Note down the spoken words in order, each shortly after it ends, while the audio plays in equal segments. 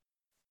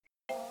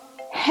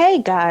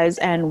Hey guys,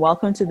 and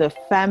welcome to the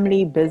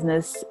Family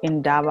Business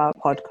Indaba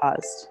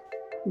podcast.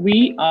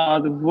 We are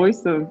the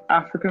voice of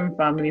African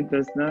family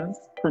business,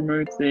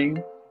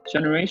 promoting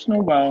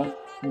generational wealth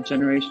and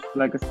generational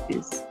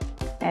legacies.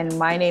 And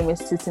my name is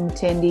Tisim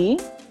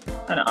Tendi.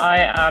 And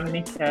I am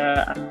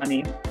Nika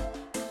Amani.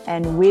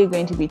 And we're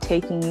going to be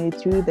taking you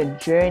through the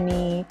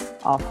journey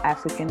of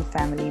African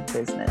family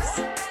business.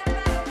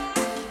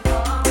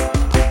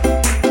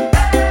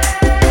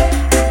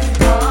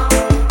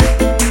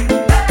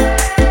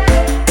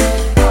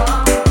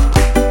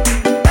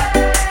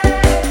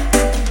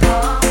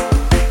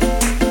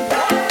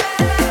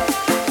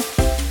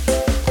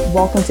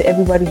 Welcome to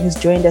everybody who's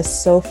joined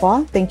us so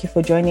far. Thank you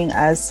for joining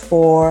us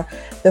for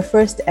the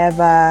first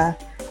ever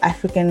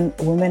African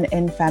Women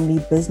in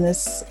Family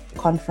Business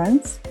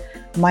Conference.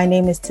 My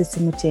name is Tisi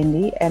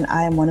Mutendi, and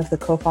I am one of the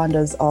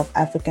co-founders of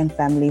African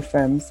Family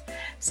Firms.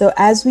 So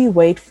as we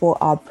wait for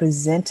our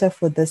presenter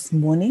for this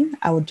morning,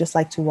 I would just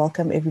like to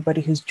welcome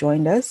everybody who's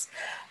joined us.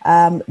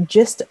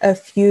 Just a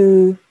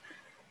few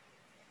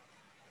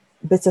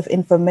bits of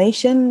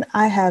information.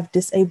 I have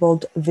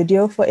disabled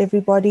video for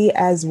everybody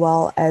as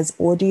well as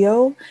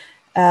audio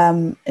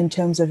in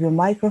terms of your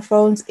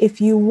microphones. If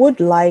you would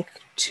like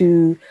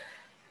to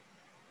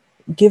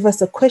give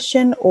us a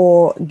question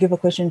or give a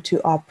question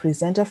to our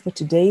presenter for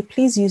today,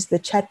 please use the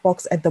chat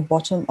box at the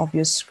bottom of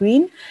your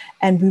screen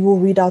and we will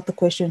read out the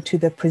question to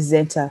the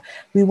presenter.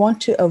 We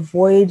want to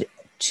avoid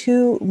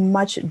too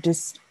much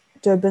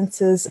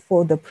disturbances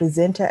for the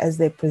presenter as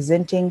they're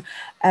presenting,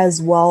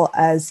 as well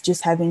as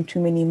just having too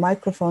many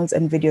microphones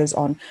and videos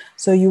on.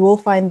 So you will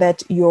find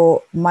that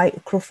your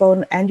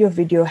microphone and your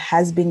video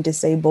has been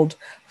disabled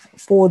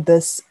for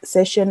this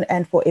session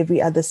and for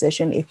every other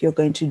session if you're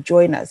going to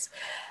join us.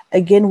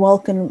 Again,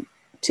 welcome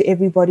to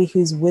everybody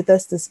who's with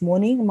us this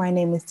morning. My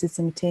name is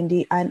Tisim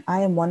Tendi, and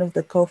I am one of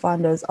the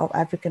co-founders of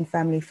African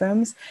Family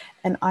Firms,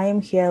 and I am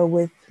here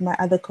with my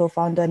other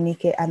co-founder,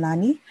 Nike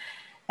Anani.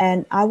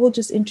 And I will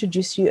just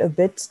introduce you a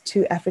bit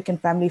to African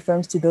Family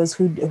Firms to those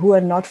who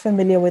are not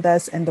familiar with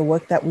us and the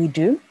work that we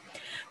do.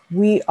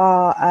 We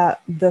are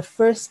the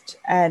first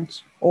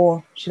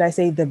or should I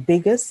say the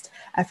biggest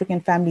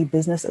African Family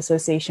Business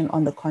Association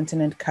on the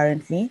continent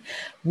currently.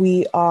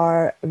 We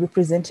are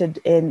represented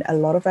in a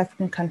lot of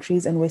African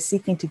countries and we're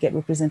seeking to get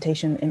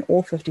representation in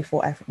all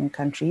 54 African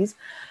countries.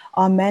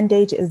 Our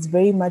mandate is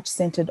very much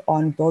centered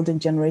on building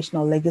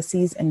generational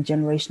legacies and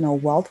generational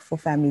wealth for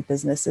family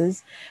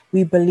businesses.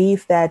 We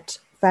believe that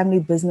family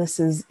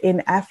businesses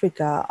in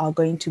Africa are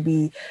going to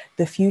be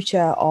the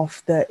future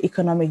of the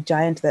economic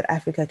giant that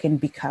Africa can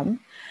become.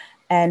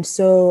 And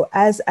so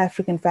as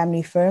African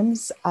Family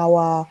Firms,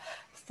 our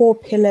four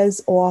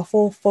pillars or our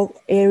four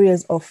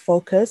areas of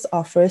focus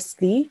are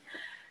firstly,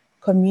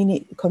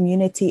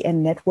 community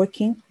and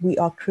networking. We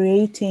are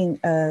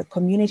creating a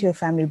community of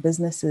family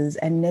businesses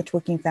and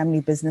networking family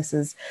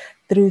businesses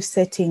through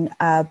setting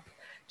up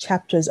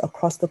chapters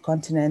across the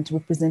continent,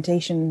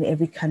 representation in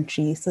every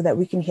country, so that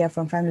we can hear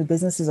from family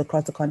businesses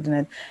across the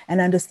continent and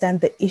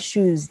understand the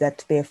issues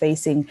that they're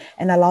facing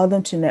and allow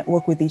them to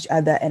network with each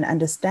other and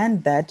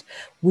understand that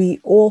we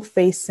all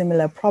face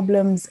similar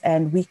problems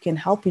and we can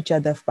help each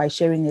other by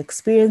sharing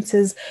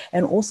experiences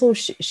and also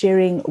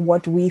sharing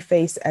what we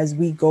face as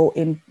we go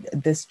in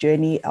this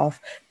journey of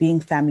being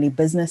family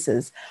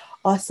businesses.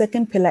 Our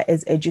second pillar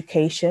is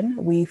education.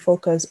 We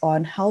focus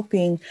on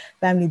helping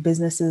family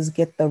businesses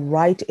get the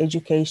right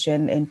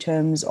education in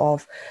terms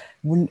of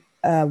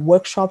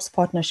workshops,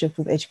 partnerships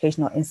with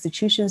educational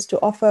institutions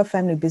to offer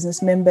family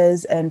business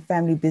members and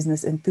family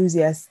business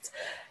enthusiasts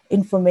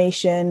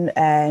information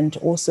and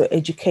also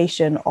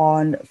education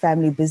on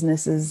family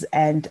businesses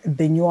and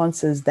the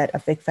nuances that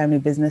affect family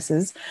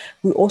businesses.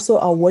 We also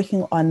are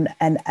working on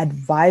an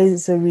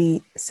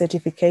advisory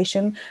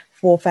certification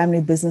for family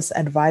business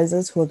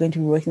advisors who are going to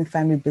be working with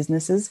family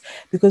businesses,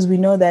 because we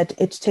know that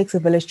it takes a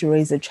village to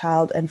raise a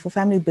child, and for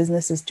family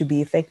businesses to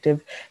be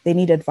effective, they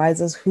need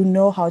advisors who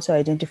know how to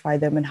identify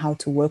them and how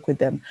to work with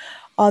them.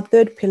 Our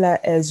third pillar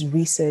is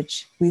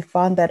research. We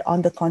found that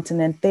on the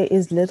continent, there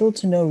is little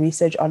to no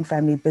research on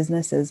family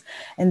businesses,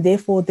 and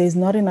therefore there's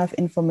not enough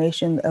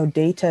information or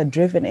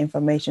data-driven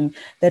information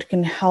that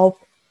can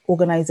help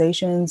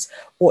organizations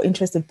or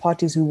interested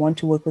parties who want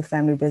to work with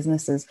family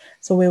businesses.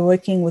 So we're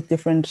working with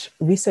different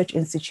research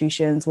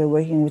institutions, we're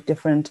working with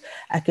different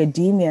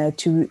academia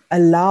to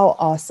allow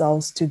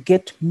ourselves to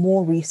get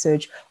more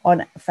research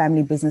on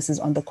family businesses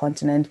on the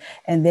continent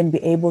and then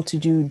be able to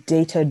do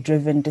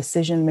data-driven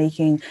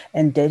decision-making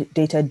and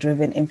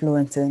data-driven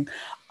influencing.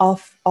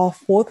 Our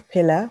fourth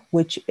pillar,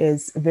 which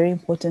is very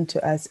important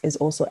to us, is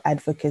also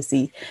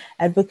advocacy.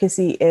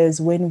 Advocacy is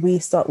when we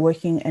start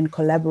working and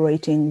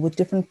collaborating with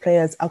different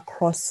players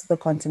across the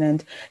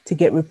continent to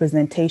get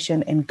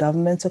representation in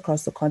governments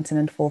across the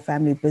continent for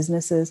family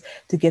businesses,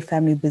 to get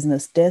family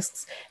business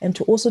desks, and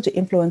to also to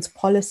influence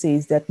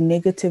policies that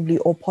negatively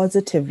or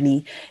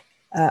positively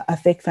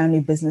affect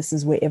family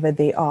businesses wherever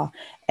they are.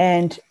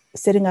 And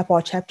setting up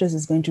our chapters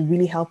is going to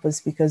really help us,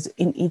 because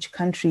in each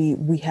country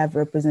we have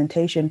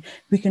representation.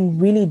 We can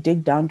really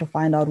dig down to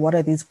find out what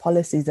are these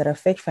policies that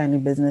affect family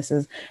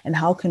businesses, and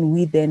how can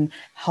we then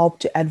help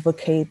to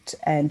advocate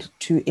and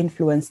to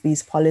influence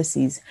these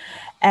policies.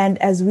 And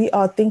as we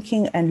are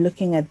thinking and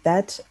looking at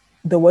that,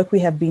 the work we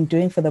have been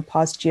doing for the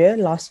past year.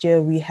 Last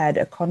year, we had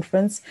a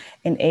conference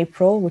in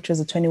April, which was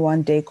a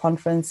 21-day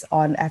conference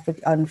on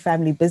on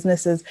family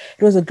businesses.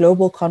 It was a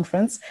global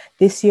conference.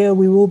 This year,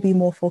 we will be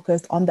more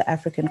focused on the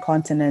African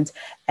continent,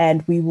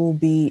 and we will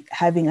be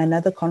having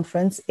another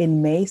conference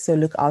in May, so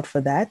look out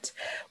for that.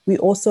 We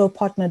also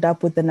partnered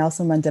up with the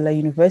Nelson Mandela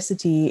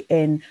University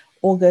in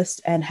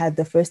August and had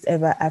the first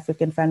ever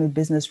African Family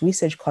Business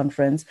Research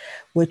Conference,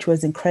 which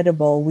was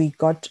incredible. We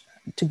got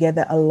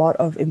together a lot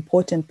of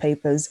important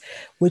papers,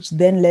 which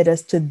then led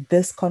us to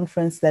this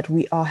conference that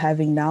we are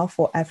having now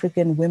for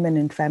African women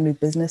in family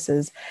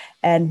businesses.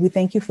 And we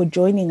thank you for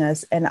joining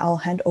us. And I'll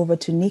hand over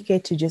to Nike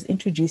to just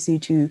introduce you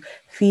to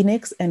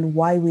Phoenix and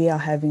why we are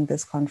having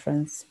this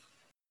conference.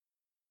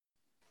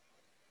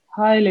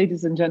 Hi,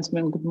 ladies and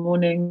gentlemen. Good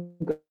morning,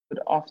 good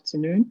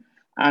afternoon.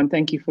 And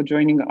thank you for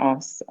joining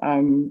us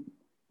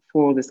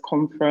for this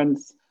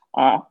conference.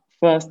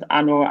 First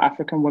annual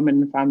African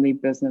Women in Family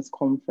Business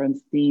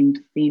Conference themed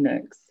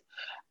Phoenix.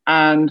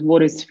 And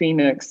what is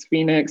Phoenix?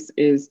 Phoenix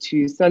is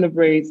to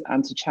celebrate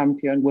and to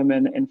champion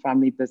women in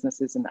family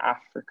businesses in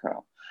Africa.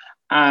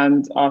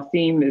 And our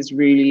theme is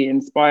really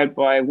inspired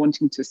by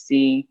wanting to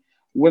see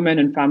women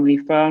in family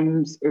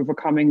firms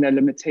overcoming their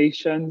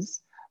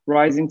limitations,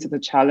 rising to the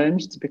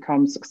challenge to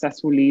become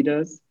successful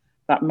leaders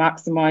that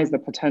maximize their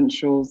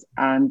potentials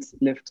and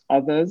lift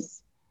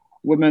others.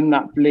 Women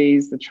that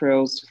blaze the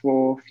trails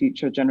for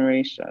future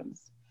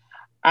generations.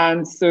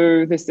 And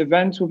so this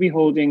event will be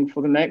holding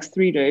for the next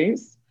 3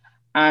 days,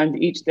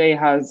 and each day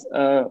has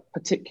a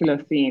particular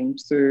theme.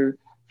 So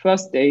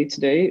first day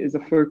today is a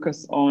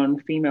focus on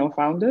female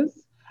founders.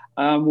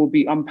 We'll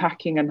be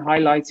unpacking and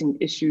highlighting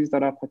issues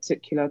that are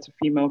particular to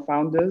female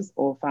founders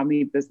or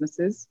family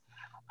businesses,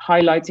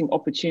 highlighting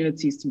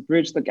opportunities to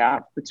bridge the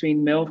gap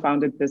between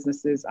male-founded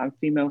businesses and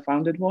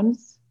female-founded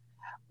ones,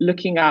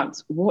 looking at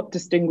what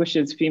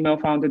distinguishes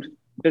female-founded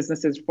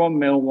businesses from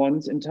male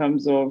ones in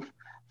terms of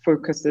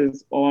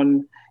focuses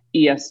on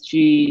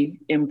ESG,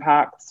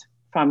 impact,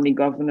 family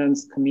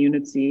governance,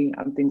 community,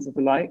 and things of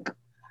the like,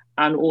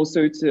 and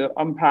also to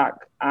unpack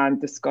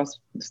and discuss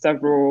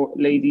several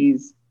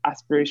ladies'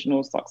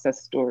 aspirational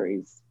success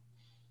stories.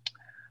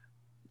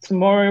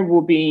 Tomorrow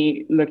we'll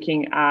be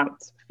looking at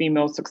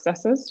female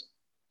successes.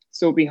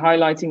 So we'll be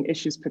highlighting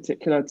issues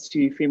particular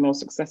to female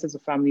successes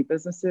of family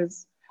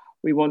businesses.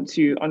 We want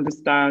to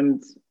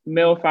understand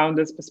male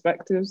founders'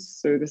 perspectives.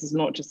 So this is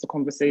not just a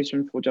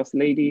conversation for just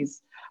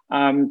ladies,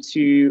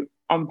 to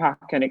unpack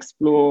and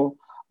explore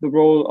the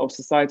role of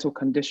societal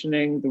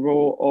conditioning, the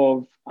role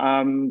of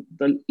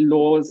the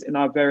laws in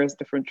our various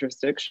different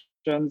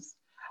jurisdictions,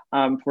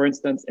 for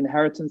instance,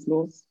 inheritance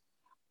laws,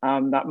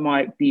 that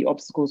might be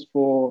obstacles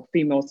for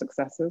female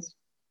successes.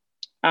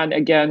 And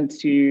again,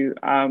 to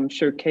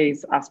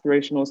showcase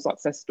aspirational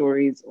success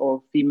stories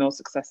of female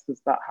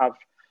successes that have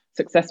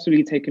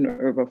successfully taken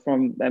over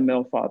from their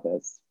male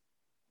fathers.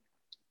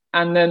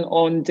 And then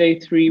on day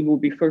 3, we'll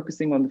be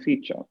focusing on the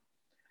future.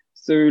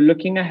 So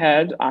looking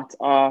ahead at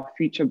our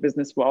future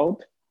business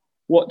world,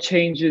 what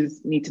changes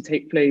need to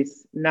take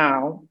place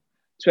now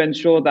to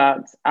ensure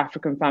that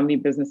African family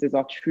businesses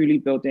are truly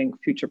building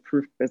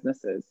future-proof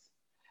businesses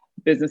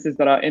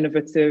that are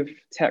innovative,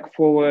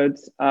 tech-forward,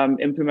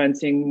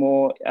 implementing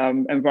more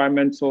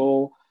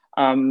environmental,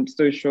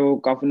 social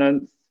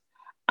governance,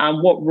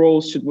 and what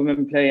roles should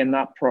women play in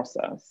that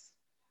process?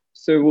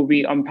 So we'll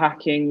be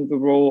unpacking the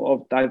role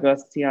of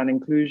diversity and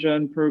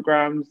inclusion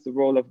programs, the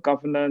role of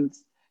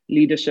governance,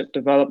 leadership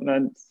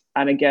development,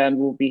 and again,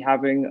 we'll be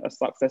having a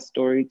success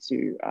story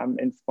to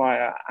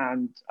inspire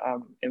and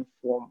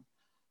inform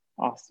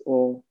us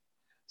all.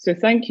 So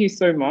thank you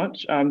so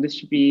much. This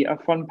should be a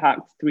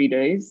fun-packed 3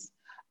 days.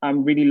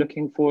 I'm really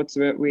looking forward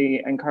to it.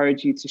 We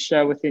encourage you to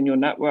share within your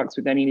networks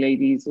with any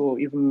ladies or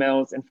even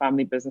males in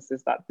family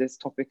businesses that this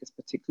topic is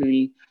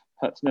particularly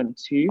pertinent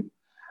to.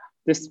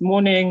 This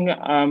morning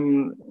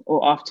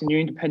or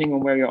afternoon, depending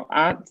on where you're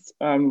at,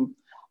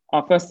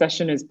 our first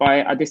session is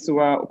by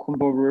Adesua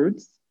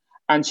Okumbo-Rhodes,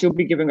 and she'll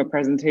be giving a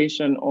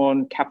presentation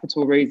on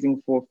capital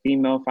raising for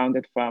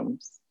female-founded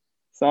firms.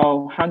 So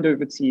I'll hand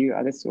over to you,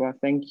 Adesua.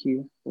 Thank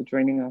you for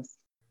joining us.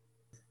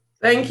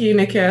 Thank you,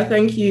 Nikia.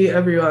 Thank you,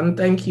 everyone.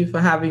 Thank you for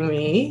having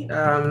me.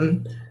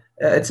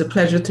 It's a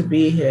pleasure to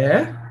be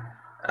here.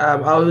 I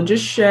will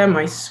just share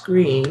my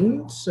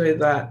screen so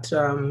that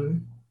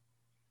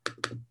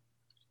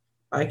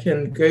I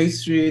can go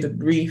through the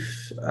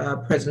brief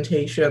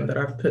presentation that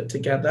I've put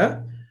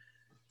together.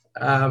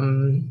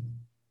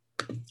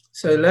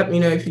 So let me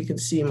know if you can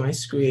see my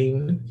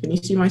screen. Can you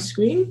see my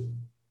screen?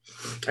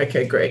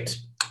 Okay, great.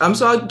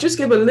 So I'll just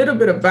give a little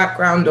bit of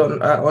background on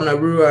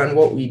Arua and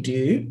what we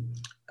do.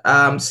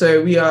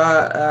 So we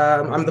are,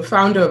 I'm the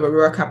founder of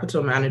Arua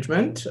Capital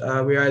Management.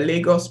 We are a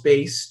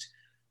Lagos-based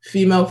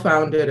female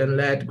founded and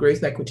led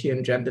growth equity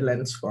and gender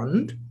lens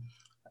fund.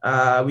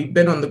 We've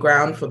been on the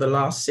ground for the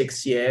last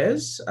 6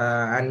 years,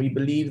 and we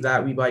believe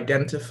that we've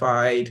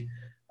identified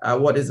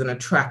what is an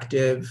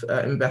attractive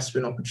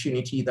investment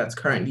opportunity that's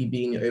currently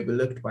being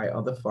overlooked by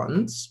other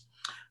funds.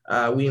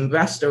 We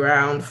invest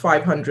around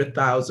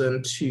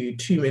 $500,000 to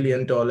 $2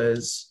 million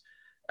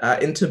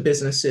into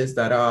businesses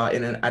that are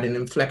at an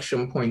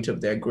inflection point of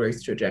their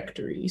growth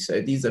trajectory.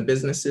 So these are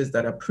businesses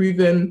that are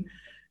proven,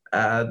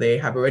 they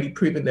have already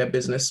proven their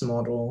business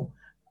model,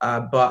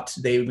 but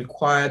they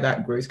require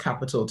that growth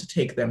capital to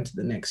take them to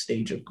the next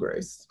stage of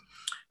growth.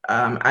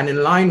 And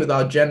in line with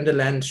our gender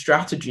lens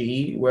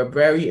strategy, we're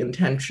very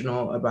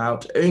intentional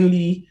about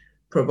only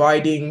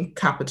providing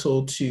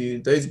capital to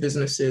those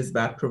businesses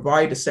that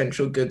provide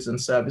essential goods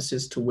and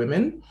services to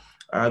women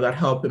that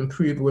help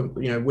improve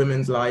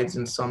women's lives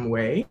in some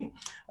way.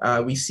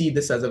 We see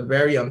this as a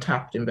very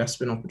untapped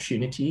investment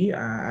opportunity.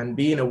 And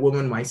being a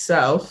woman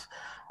myself,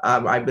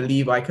 I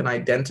believe I can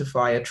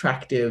identify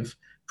attractive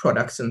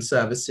products and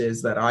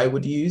services that I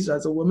would use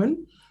as a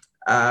woman.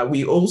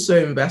 We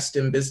also invest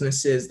in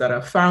businesses that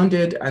are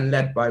founded and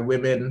led by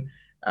women,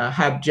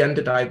 have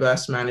gender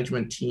diverse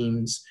management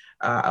teams,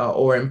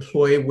 or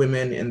employ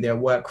women in their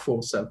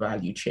workforce or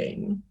value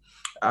chain.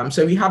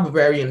 So we have a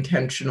very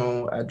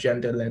intentional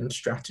gender lens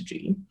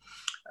strategy.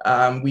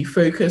 We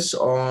focus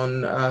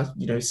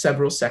on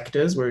several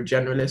sectors. We're a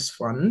generalist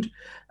fund,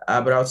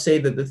 but I would say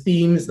that the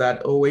themes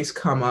that always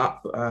come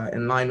up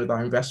in line with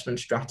our investment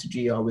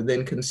strategy are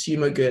within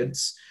consumer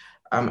goods,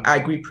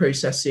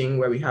 agri-processing,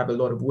 where we have a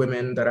lot of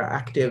women that are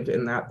active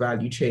in that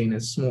value chain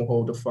as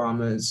smallholder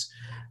farmers.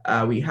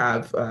 We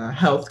have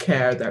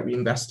healthcare that we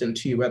invest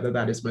into, whether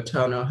that is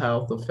maternal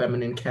health or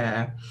feminine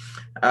care.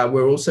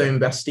 We're also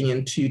investing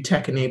into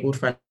tech-enabled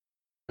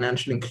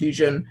financial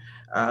inclusion.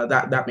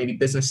 That may be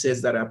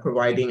businesses that are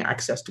providing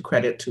access to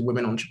credit to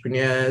women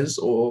entrepreneurs,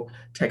 or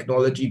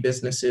technology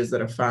businesses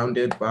that are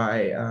founded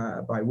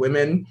by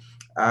women.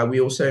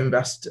 We also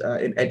invest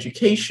in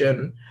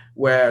education,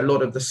 where a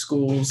lot of the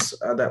schools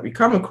that we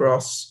come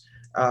across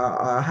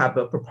have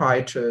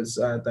proprietors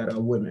that are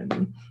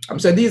women.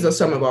 So these are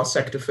some of our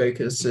sector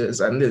focuses,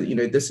 and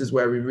this is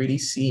where we're really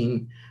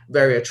seeing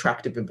very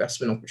attractive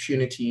investment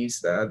opportunities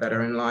that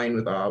are in line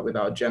with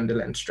our gender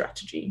lens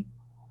strategy.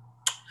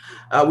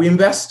 We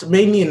invest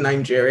mainly in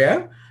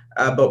Nigeria,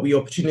 but we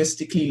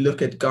opportunistically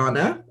look at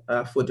Ghana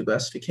for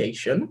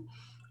diversification.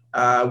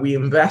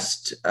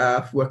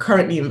 We're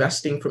currently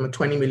investing from a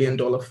 $20 million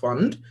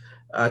fund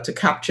to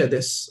capture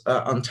this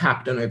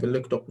untapped and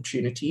overlooked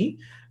opportunity.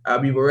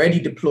 We've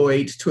already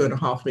deployed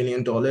 $2.5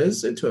 million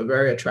into a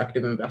very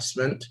attractive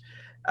investment,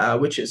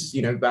 which is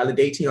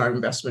validating our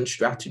investment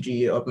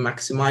strategy of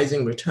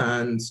maximizing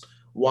returns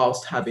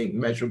whilst having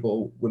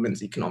measurable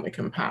women's economic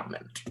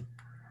empowerment.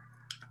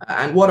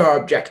 And what are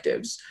our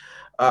objectives?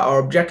 Our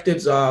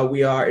objectives are,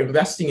 we are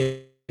investing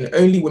in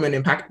only women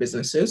impact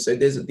businesses. So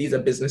these are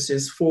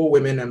businesses for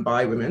women and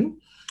by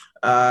women.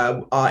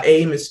 Our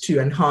aim is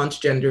to enhance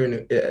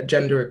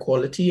gender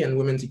equality and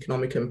women's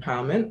economic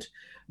empowerment,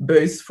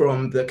 both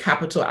from the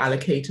capital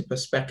allocator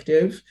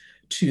perspective,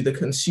 to the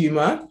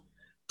consumer,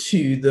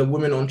 to the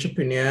women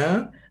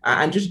entrepreneur,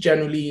 and just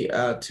generally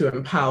to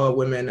empower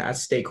women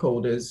as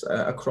stakeholders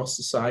across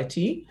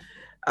society.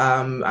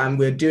 And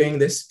we're doing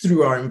this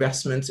through our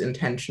investments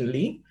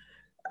intentionally.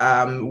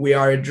 We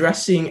are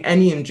addressing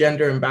any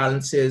gender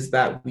imbalances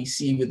that we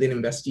see within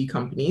investee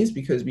companies,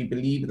 because we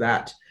believe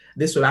that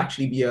this will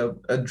actually be a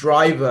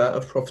driver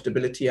of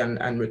profitability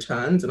and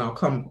returns. And I'll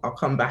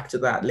come back to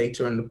that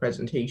later in the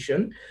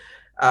presentation.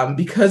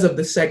 Because of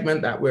the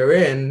segment that we're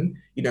in,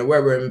 where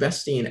we're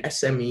investing in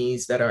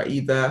SMEs that are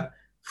either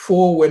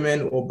for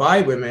women or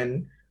by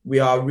women, we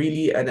are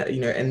really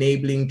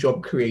enabling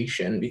job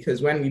creation,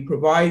 because when we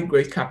provide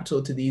growth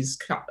capital to these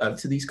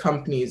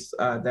companies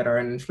that are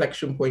an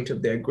inflection point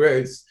of their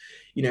growth,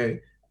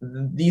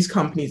 these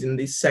companies in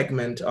this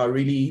segment are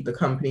really the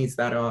companies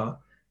that are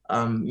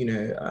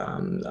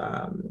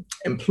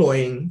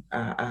employing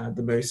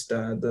the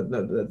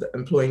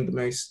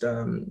most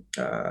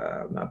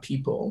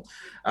people.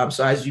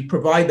 So as you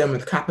provide them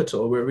with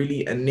capital, we're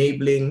really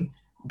enabling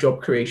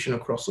job creation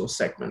across all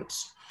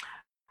segments.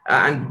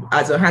 And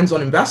as a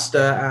hands-on investor,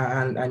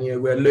 and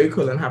we're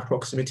local and have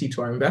proximity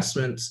to our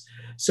investments,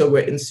 so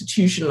we're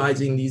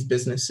institutionalizing these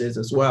businesses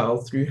as well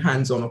through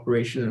hands-on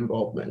operational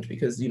involvement,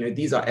 because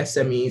these are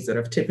SMEs that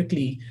have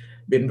typically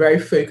been very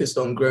focused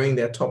on growing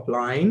their top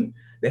line.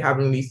 They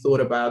haven't really thought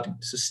about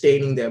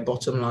sustaining their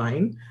bottom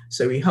line.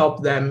 So we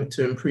help them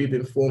to improve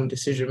informed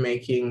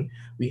decision-making.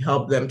 We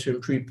help them to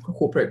improve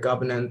corporate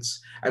governance,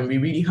 and we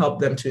really help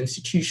them to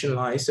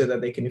institutionalize so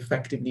that they can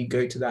effectively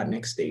go to that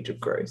next stage of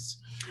growth.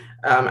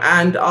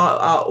 And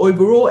our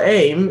overall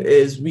aim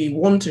is, we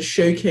want to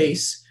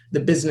showcase the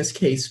business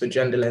case for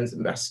gender lens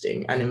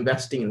investing and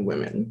investing in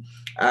women.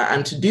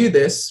 And to do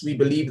this, we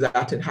believe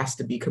that it has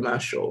to be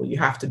commercial. You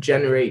have to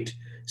generate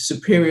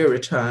superior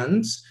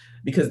returns,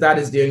 because that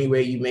is the only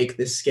way you make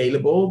this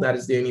scalable. That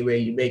is the only way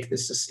you make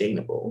this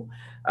sustainable.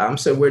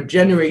 So we're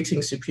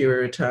generating superior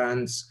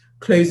returns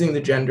closing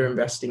the gender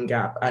investing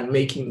gap, and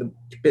making the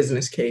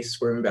business case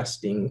for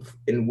investing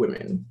in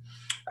women.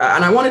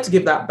 And I wanted to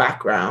give that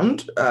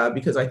background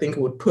because I think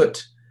it would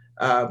put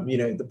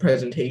the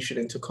presentation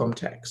into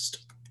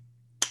context.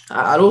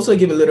 I'll also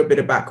give a little bit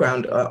of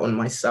background on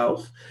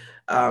myself.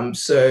 I'm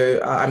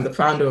the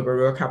founder of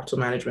Arua Capital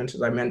Management,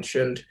 as I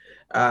mentioned.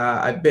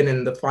 I've been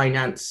in the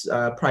finance,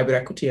 private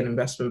equity and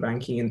investment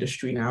banking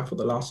industry now for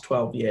the last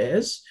 12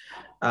 years.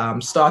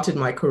 Started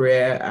my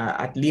career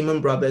at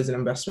Lehman Brothers in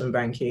investment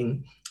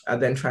banking,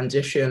 then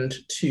transitioned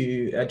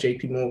to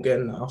JP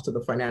Morgan after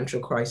the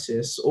financial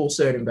crisis,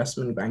 also in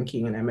investment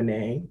banking and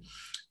M&A,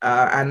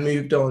 and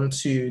moved on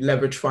to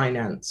leverage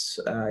finance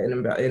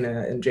in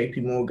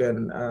JP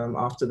Morgan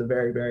after the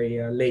very,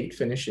 very late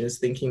finishes,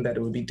 thinking that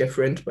it would be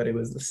different, but it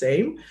was the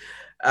same.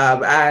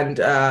 And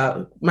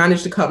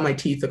managed to cut my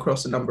teeth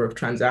across a number of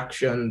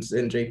transactions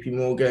in JP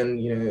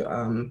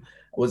Morgan.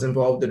 Was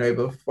involved in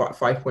over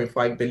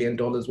 $5.5 billion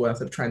worth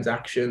of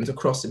transactions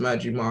across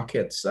emerging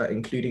markets,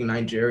 including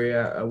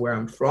Nigeria, where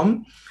I'm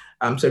from.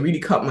 So I really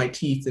cut my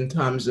teeth in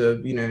terms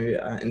of,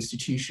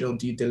 institutional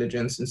due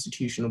diligence,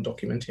 institutional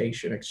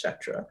documentation,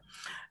 etc.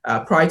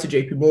 Prior to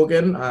JP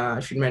Morgan, I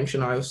should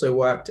mention I also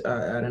worked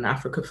at an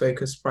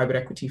Africa-focused private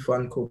equity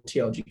fund called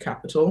TLG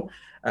Capital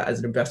as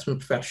an investment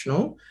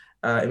professional.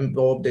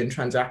 Involved in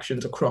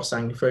transactions across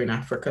Anglophone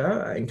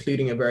Africa,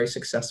 including a very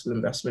successful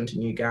investment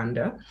in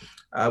Uganda,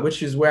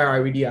 which is where I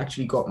really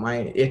actually got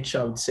my itch,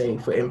 I would say,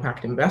 for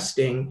impact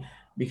investing,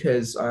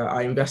 because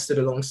I invested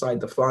alongside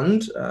the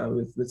fund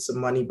with some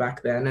money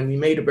back then, and we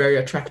made a very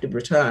attractive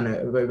return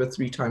of over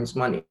 3 times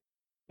money.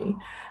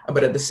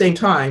 But at the same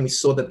time, we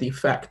saw that the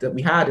effect that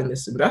we had in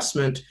this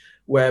investment,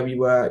 where we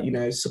were,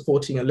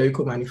 supporting a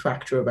local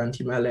manufacturer of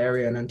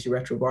anti-malaria and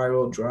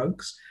antiretroviral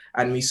drugs,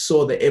 and we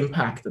saw the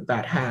impact that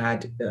that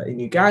had in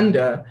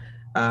Uganda,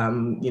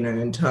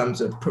 in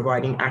terms of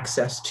providing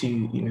access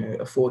to,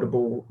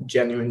 affordable,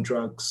 genuine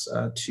drugs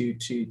to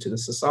the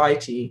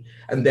society,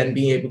 and then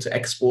being able to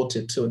export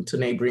it to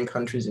neighboring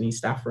countries in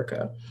East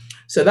Africa.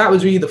 So that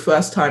was really the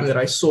first time that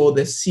I saw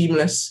this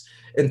seamless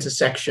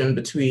intersection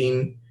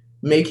between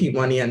making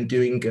money and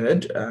doing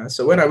good.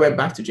 So when I went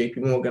back to JP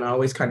Morgan, I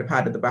always kind of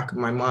had at the back of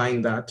my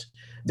mind that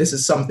this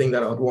is something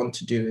that I would want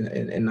to do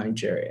in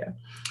Nigeria.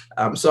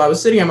 So I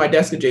was sitting at my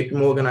desk at JP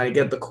Morgan, and I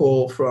get the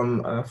call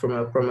from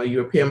a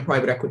European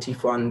private equity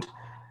fund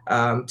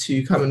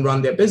to come and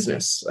run their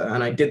business.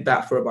 And I did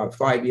that for about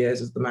 5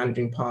 years as the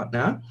managing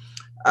partner,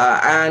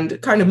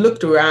 and kind of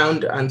looked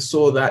around and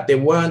saw that there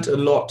weren't a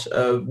lot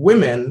of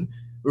women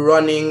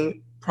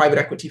running private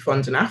equity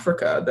funds in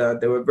Africa.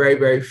 There were very,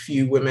 very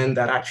few women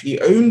that actually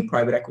owned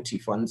private equity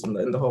funds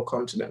in the whole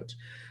continent.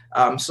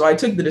 So I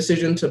took the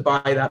decision to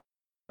buy that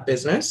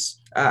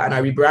business, and I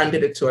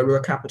rebranded it to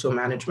Arua Capital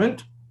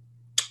Management.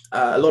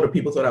 A lot of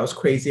people thought I was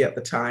crazy at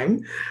the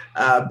time,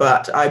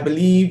 but I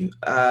believe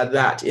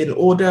that in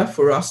order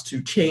for us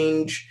to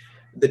change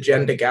the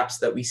gender gaps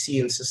that we see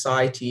in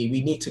society,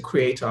 we need to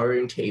create our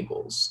own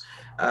tables.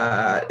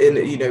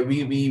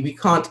 We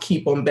can't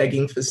keep on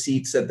begging for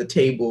seats at the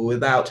table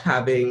without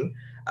having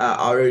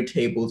our own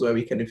tables where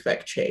we can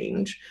effect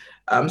change.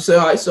 So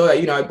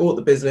I bought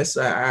the business,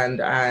 and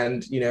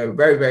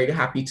very, very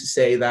happy to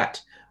say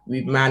that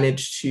we've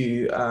managed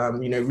to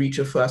reach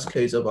a first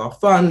close of our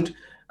fund.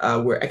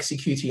 We're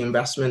executing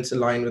investments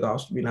aligned with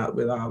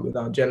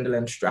our gender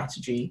lens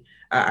strategy,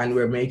 and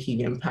we're making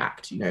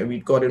impact.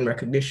 We've gotten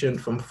recognition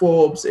from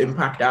Forbes,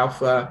 Impact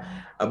Alpha.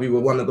 We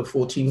were one of the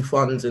 14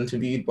 funds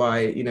interviewed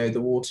by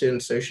the Wharton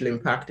Social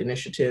Impact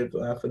Initiative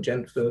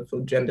for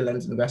gender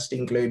lens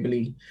investing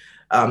globally.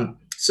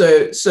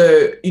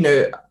 So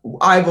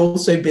I've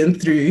also been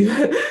through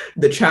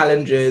the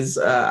challenges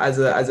as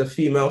a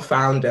female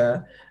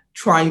founder,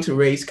 trying to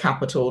raise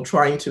capital,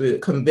 trying to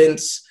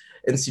convince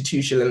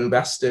institutional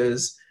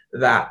investors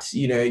that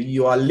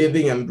you are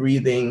living and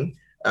breathing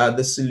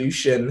the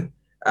solution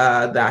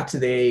that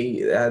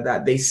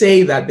they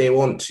say that they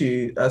want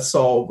to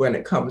solve when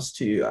it comes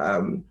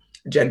to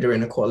gender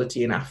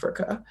inequality in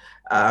Africa,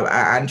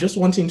 and just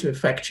wanting to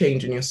affect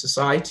change in your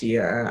society,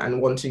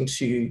 and wanting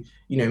to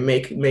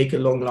make a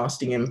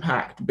long-lasting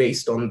impact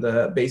based on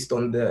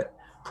the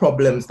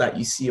problems that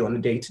you see on a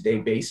day-to-day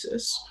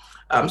basis.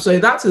 So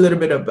that's a little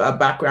bit of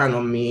background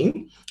on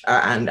me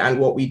and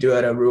what we do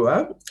at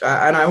Arua.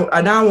 And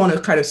I now want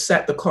to kind of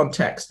set the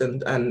context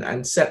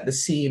and set the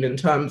scene in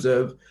terms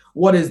of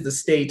what is the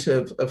state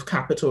of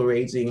capital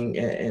raising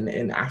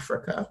in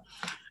Africa.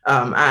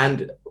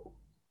 And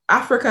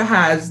Africa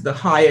has the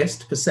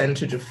highest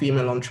percentage of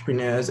female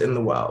entrepreneurs in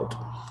the world.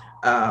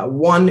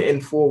 1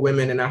 in 4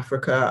 women in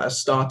Africa are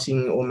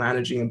starting or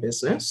managing a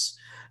business.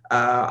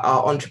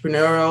 Our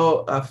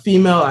female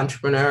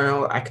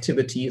entrepreneurial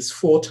activity is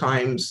 4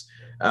 times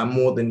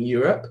more than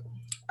Europe.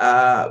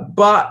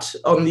 But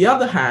on the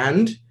other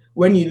hand,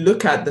 when you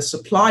look at the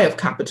supply of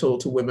capital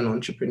to women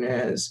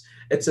entrepreneurs,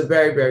 it's a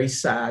very, very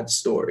sad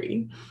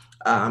story.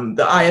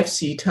 The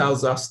IFC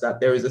tells us that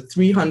there is a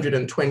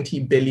 320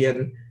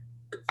 billion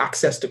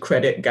access to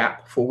credit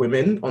gap for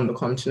women on the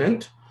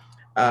continent.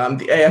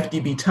 The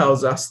AFDB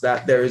tells us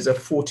that there is a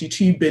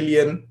 42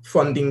 billion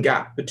funding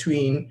gap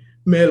between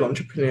male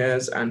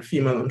entrepreneurs and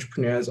female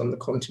entrepreneurs on the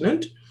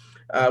continent.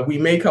 We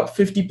make up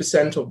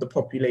 50% of the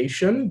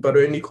population, but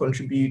only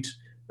contribute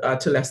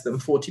to less than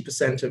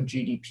 40% of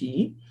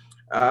GDP.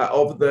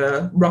 Of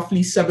the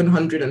roughly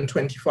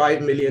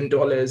 $725 million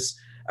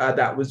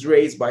that was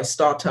raised by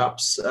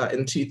startups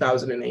in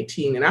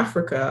 2018 in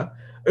Africa,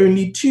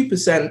 only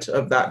 2%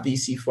 of that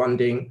VC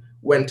funding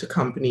went to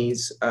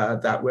companies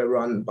that were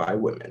run by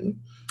women.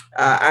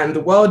 And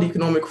the World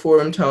Economic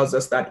Forum tells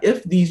us that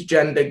if these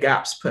gender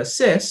gaps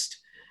persist,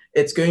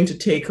 it's going to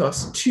take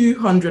us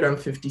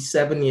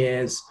 257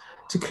 years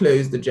to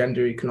close the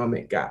gender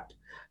economic gap.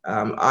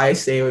 I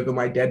say over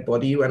my dead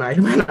body when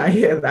I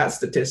hear that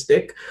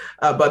statistic,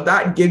 but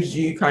that gives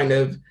you kind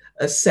of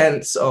a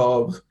sense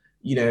of,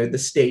 you know, the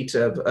state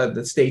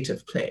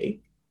of play.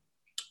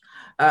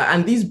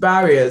 And these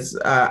barriers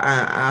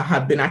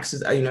have been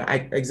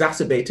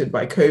exacerbated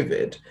by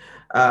COVID.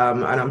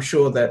 And I'm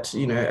sure that,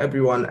 you know,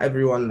 everyone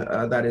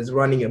that is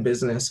running a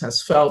business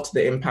has felt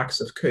the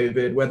impacts of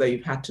COVID, whether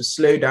you've had to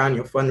slow down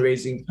your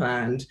fundraising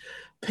plans,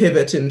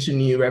 pivot into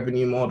new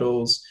revenue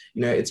models.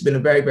 You know, it's been a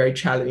very, very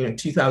challenging,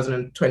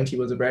 2020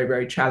 was a very,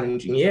 very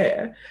challenging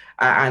year.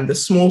 And the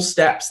small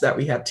steps that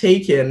we had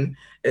taken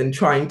in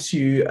trying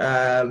to,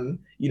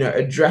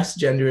 address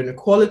gender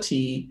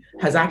inequality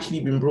has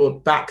actually been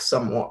brought back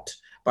somewhat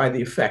by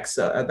the effects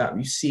that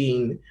we've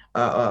seen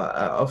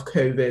of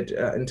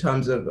COVID in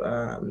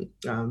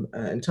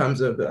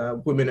terms of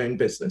women-owned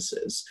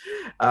businesses.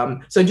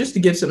 So just to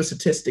give some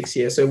statistics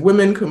here, so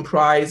women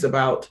comprise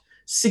about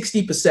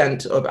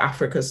 60% of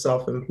Africa's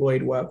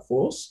self-employed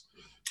workforce.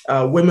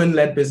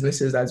 Women-led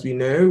businesses, as we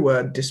know,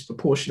 were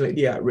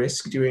disproportionately at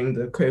risk during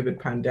the COVID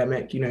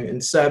pandemic, in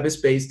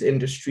service-based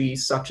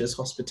industries such as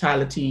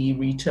hospitality,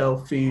 retail,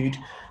 food,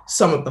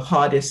 some of the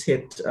hardest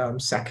hit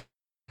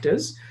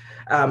sectors.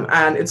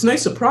 And it's no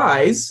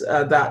surprise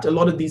that a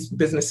lot of these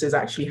businesses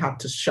actually had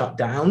to shut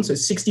down. So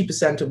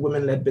 60% of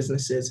women-led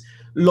businesses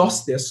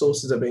lost their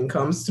sources of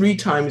income, 3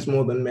 times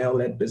more than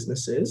male-led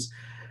businesses.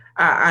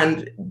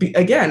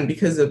 Again,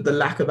 because of the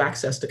lack of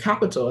access to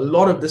capital, a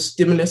lot of the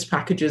stimulus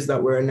packages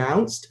that were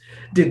announced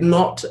did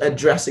not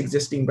address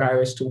existing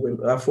barriers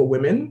for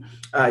women.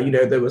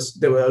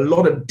 There were a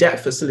lot of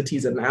debt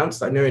facilities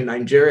announced. I know in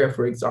Nigeria,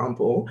 for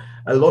example,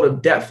 a lot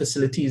of debt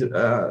facilities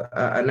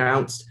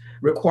announced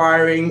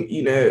requiring,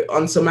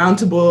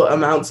 unsurmountable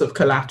amounts of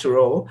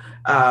collateral,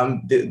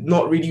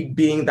 not really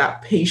being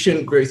that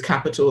patient growth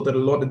capital that a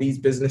lot of these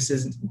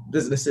businesses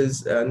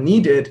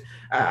needed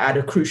at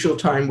a crucial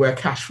time where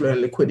cash flow and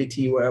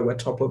liquidity were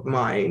top of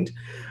mind.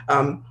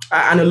 And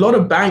a lot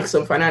of banks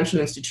and financial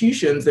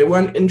institutions, they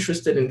weren't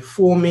interested in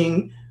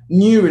forming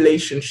new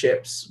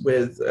relationships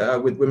with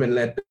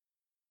women-led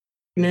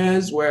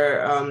entrepreneurs where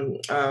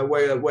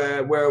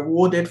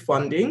awarded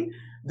funding.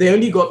 They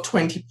only got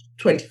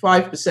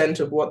 25%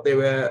 of what they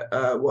were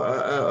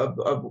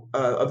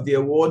of the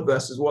award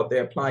versus what they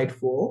applied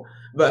for,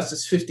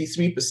 versus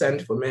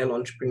 53% for male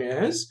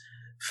entrepreneurs.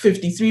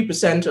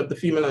 53% of the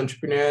female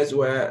entrepreneurs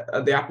were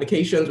the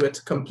applications were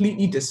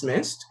completely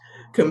dismissed,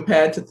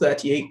 compared to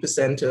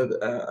 38%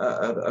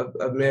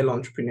 of male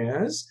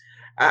entrepreneurs.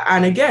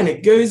 And again,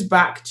 it goes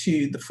back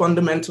to the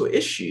fundamental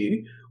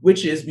issue,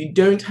 which is we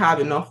don't have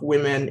enough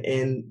women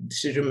in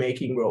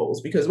decision-making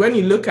roles. Because when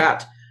you look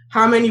at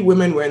how many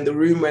women were in the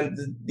room when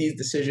these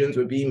decisions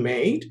were being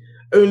made,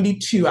 only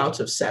 2 out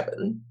of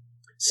 7.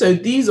 So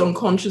these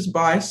unconscious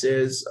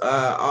biases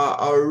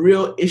are a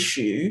real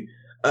issue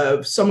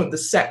of some of the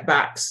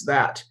setbacks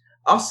that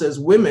us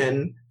as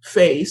women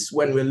face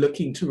when we're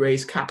looking to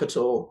raise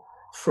capital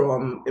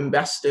from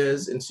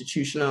investors,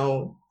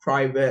 institutional,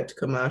 private,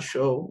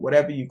 commercial,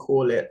 whatever you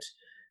call it.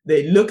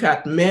 They look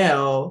at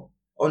male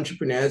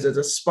entrepreneurs as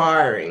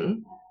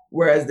aspiring,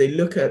 whereas they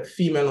look at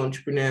female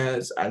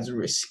entrepreneurs as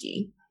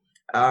risky.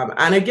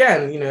 And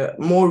again,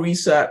 more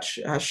research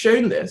has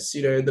shown this.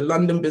 The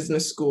London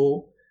Business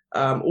School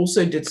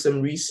also did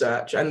some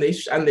research, and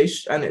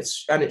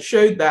it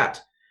showed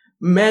that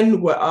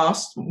men were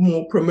asked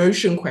more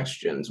promotion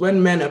questions.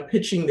 When men are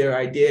pitching their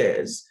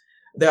ideas,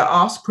 they're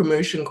asked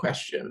promotion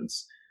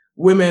questions.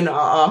 Women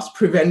are asked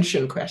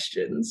prevention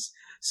questions.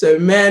 So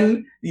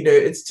men,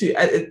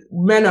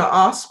 men are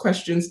asked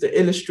questions to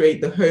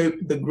illustrate the hope,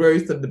 the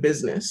growth of the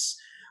business,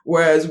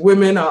 whereas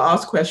women are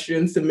asked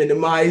questions to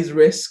minimize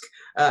risk.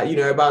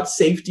 About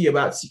safety,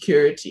 about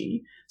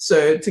security.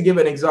 So to give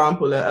an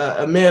example,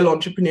 a male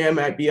entrepreneur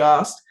might be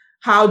asked,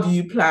 how do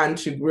you plan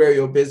to grow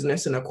your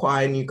business and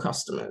acquire new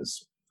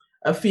customers?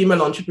 A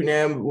female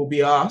entrepreneur will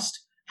be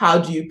asked, how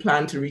do you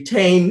plan to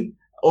retain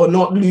or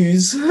not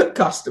lose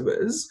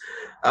customers?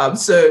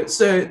 So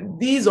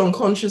these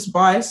unconscious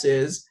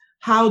biases,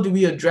 how do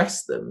we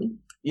address them?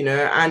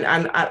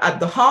 And at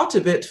the heart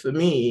of it for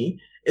me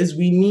is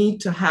we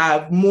need to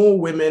have more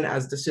women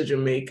as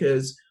decision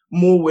makers,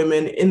 more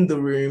women in the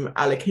room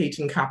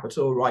allocating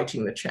capital,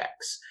 writing the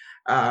checks,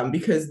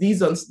 because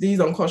these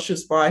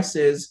unconscious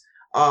biases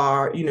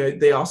are,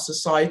 they are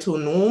societal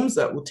norms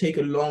that will take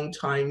a long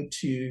time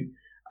to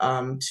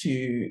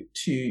to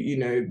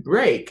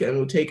break, and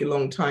will take a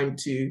long time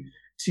to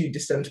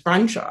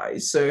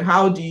disenfranchise. So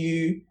how do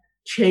you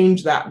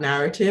change that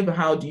narrative?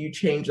 How do you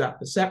change that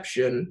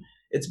perception?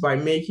 It's by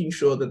making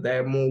sure that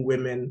there are more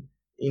women,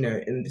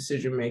 in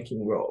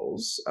decision-making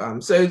roles.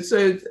 So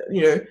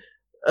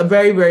a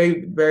very,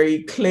 very,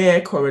 very clear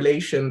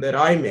correlation that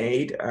I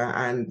made,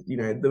 and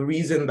the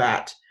reason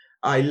that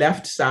I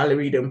left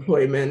salaried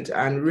employment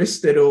and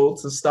risked it all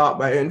to start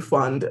my own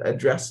fund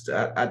addressed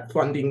at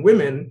funding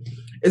women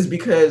is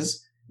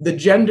because the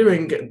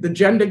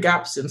gender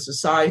gaps in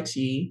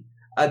society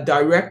are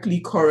directly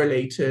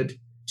correlated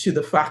to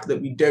the fact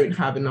that we don't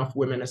have enough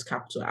women as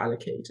capital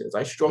allocators.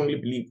 I strongly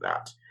believe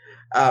that.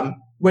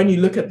 When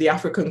you look at the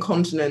African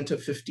continent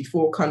of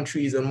 54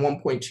 countries and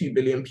 1.2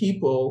 billion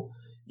people,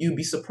 you'd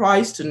be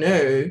surprised to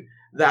know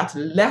that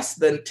less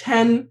than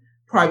 10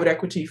 private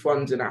equity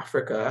funds in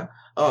Africa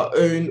are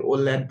owned or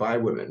led by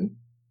women.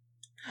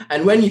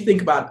 And when you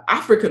think about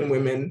African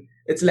women,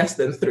 it's less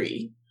than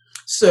 3.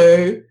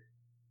 So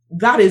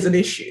that is an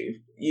issue.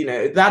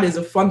 That is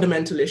a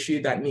fundamental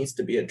issue that needs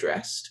to be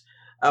addressed.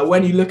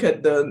 When you look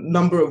at the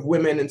number of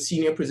women in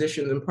senior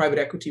positions in private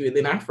equity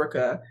within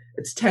Africa,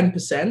 it's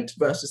 10%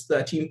 versus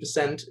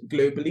 13%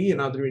 globally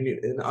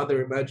in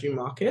other emerging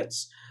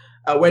markets.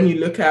 When you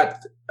look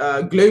at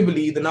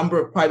globally, the number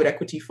of private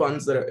equity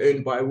funds that are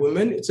owned by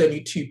women, it's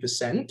only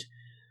 2%.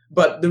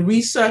 But the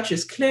research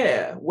is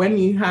clear. When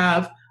you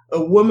have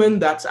a woman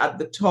that's at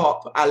the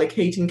top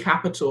allocating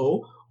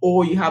capital,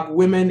 or you have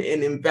women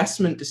in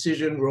investment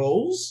decision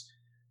roles,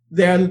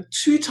 they're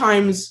 2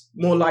 times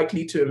more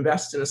likely to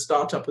invest in a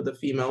startup with a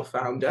female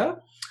founder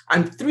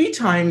and 3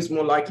 times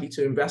more likely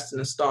to invest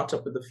in a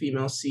startup with a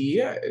female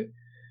CEO.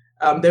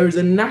 There is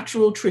a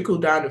natural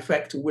trickle-down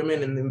effect to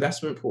women in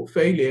investment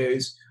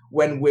portfolios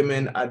when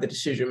women are the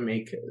decision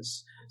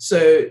makers.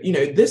 So,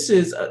 this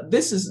is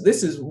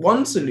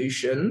one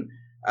solution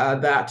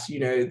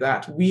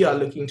that we are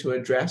looking to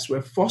address.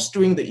 We're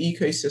fostering the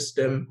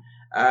ecosystem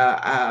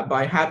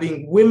by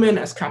having women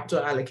as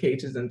capital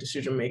allocators and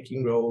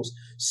decision-making roles,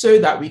 so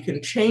that we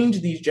can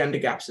change these gender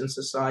gaps in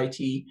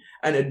society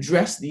and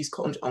address these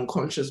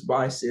unconscious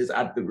biases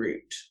at the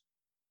root.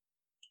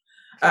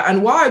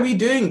 And why are we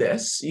doing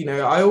this?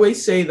 I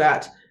always say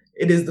that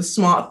it is the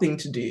smart thing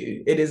to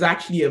do. It is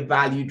actually a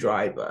value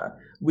driver.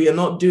 We are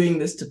not doing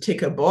this to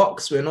tick a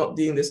box. We're not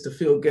doing this to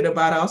feel good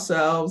about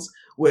ourselves.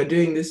 We're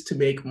doing this to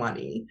make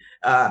money.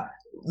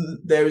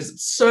 There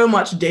is so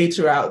much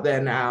data out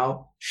there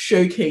now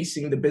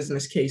showcasing the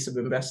business case of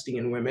investing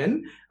in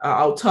women.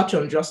 I'll touch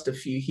on just a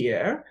few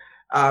here.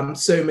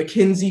 So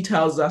McKinsey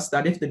tells us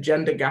that if the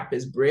gender gap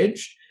is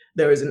bridged,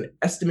 there is an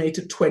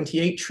estimated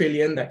 28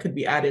 trillion that could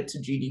be added to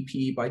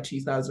GDP by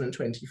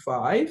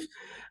 2025.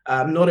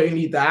 Not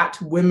only that,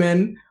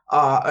 women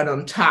are an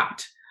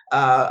untapped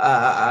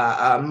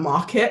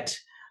market.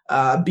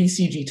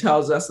 BCG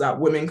tells us that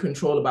women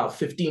control about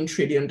 $15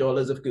 trillion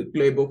of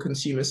global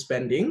consumer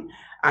spending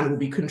and will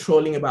be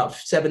controlling about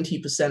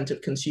 70%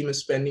 of consumer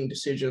spending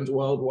decisions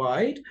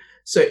worldwide.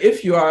 So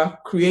if you are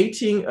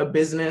creating a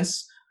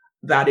business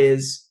that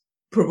is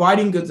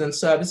providing goods and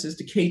services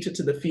to cater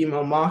to the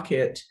female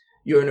market,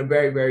 you're in a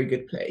very, very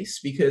good place,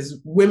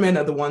 because women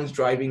are the ones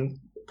driving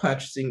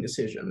purchasing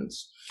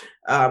decisions.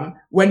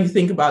 When you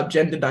think about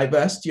gender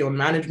diversity on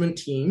management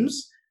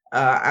teams,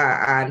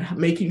 and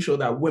making sure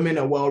that women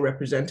are well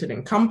represented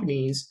in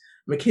companies,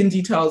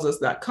 McKinsey tells us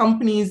that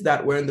companies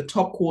that were in the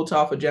top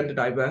quartile for gender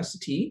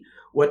diversity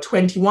were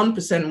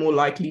 21% more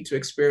likely to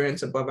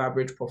experience above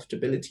average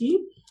profitability.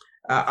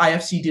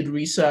 IFC did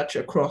research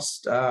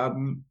across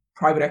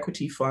private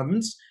equity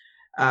funds,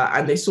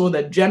 and they saw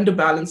that gender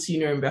balanced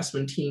senior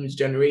investment teams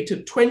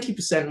generated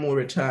 20% more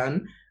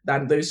return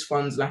than those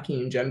funds lacking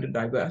in gender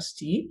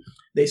diversity.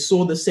 They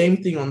saw the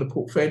same thing on the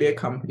portfolio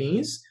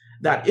companies,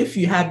 that if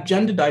you had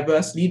gender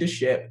diverse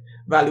leadership,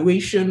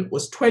 valuation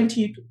was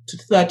 20 to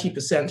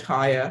 30%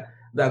 higher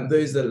than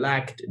those that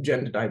lacked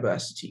gender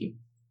diversity.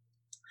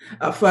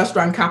 First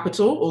Rank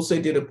Capital also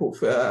did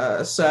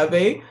a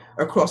survey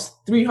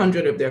across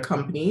 300 of their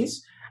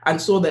companies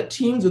and saw that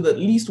teams with at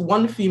least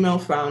one female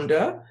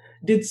founder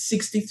did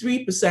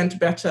 63%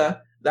 better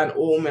than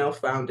all male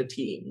founder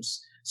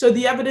teams. So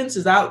the evidence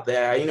is out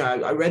there.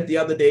 I read the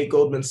other day,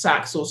 Goldman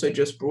Sachs also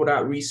just brought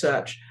out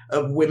research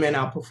of women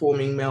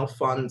outperforming male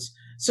funds.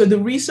 So the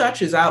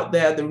research is out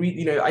there.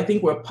 I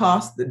think we're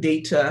past the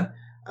data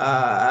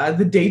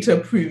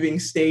proving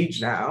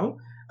stage now.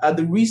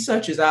 The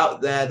research is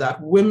out there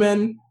that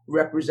women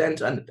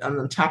represent an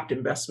untapped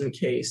investment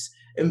case.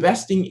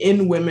 Investing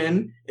in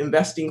women,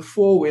 investing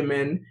for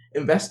women,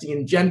 investing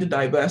in gender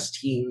diverse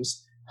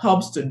teams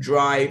helps to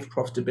drive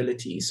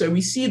profitability. So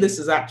we see this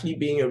as actually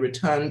being a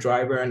return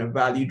driver and a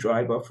value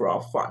driver for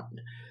our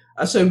fund.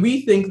 So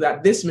we think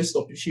that this missed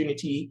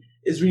opportunity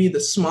is really the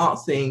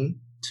smart thing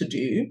to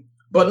do.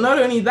 But not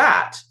only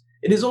that,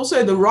 it is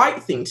also the right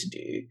thing to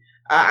do.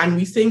 And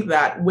we think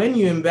that when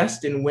you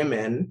invest in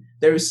women,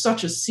 there is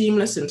such a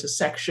seamless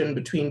intersection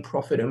between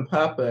profit and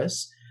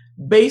purpose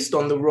based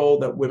on the role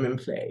that women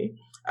play.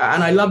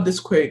 And I love this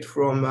quote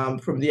from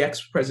the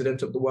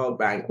ex-president of the World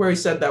Bank, where he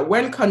said that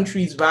when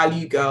countries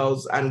value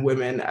girls and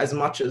women as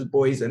much as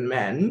boys and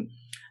men,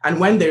 and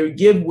when they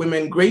give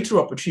women greater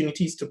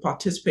opportunities to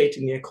participate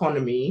in the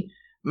economy,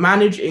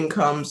 manage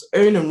incomes,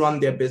 own and run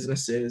their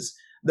businesses,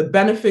 the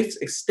benefits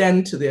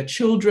extend to their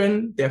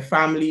children, their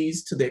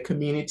families, to their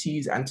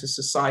communities, and to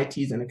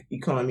societies and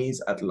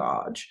economies at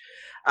large.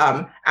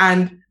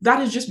 And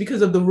that is just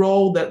because of the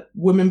role that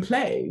women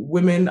play.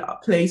 Women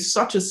play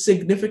such a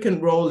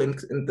significant role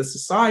in the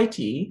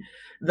society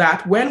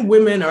that when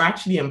women are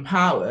actually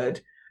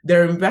empowered,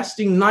 they're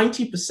investing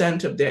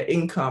 90% of their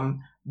income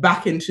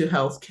back into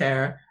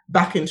healthcare,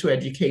 back into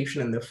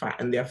education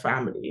and their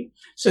family.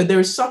 So there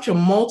is such a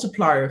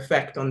multiplier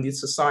effect on the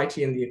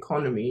society and the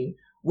economy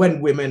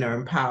when women are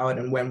empowered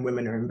and when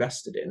women are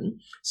invested in.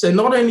 So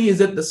not only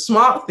is it the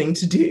smart thing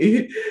to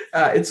do,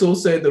 it's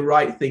also the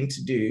right thing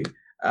to do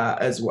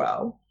as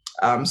well.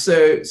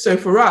 So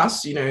for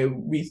us,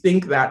 we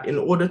think that in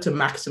order to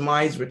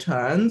maximize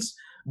returns,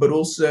 but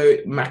also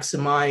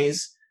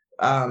maximize,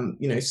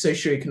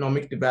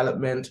 socioeconomic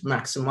development,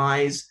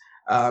 maximize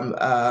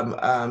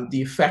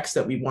the effects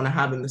that we want to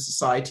have in the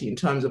society in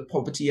terms of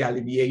poverty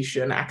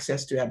alleviation,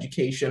 access to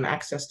education,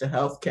 access to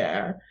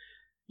healthcare,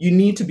 you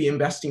need to be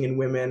investing in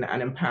women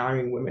and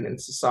empowering women in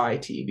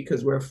society,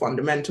 because we're a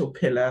fundamental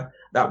pillar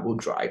that will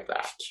drive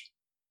that.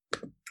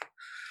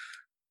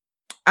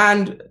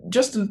 And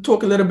just to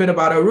talk a little bit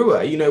about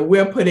Arua,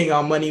 we're putting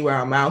our money where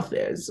our mouth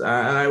is.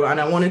 And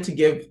I wanted to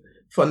give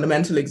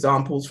fundamental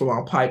examples from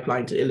our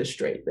pipeline to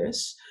illustrate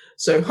this.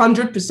 So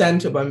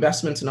 100% of our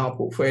investments in our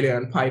portfolio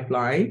and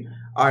pipeline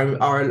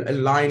are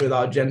aligned with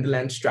our gender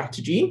lens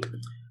strategy.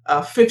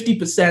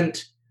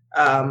 50%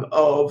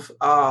 of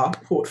our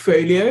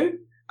portfolio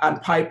and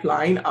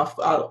pipeline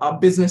are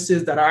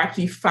businesses that are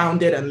actually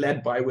founded and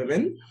led by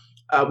women.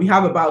 We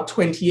have about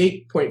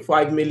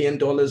 $28.5 million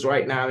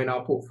right now in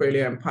our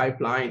portfolio and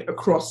pipeline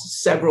across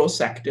several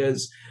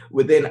sectors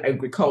within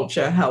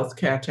agriculture,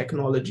 healthcare,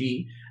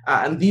 technology.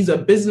 And these are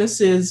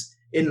businesses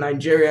in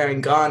Nigeria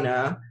and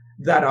Ghana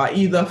that are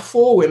either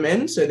for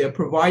women, so they're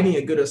providing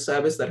a good or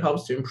service that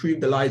helps to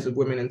improve the lives of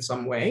women in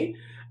some way,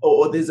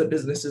 or these are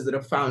businesses that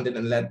are founded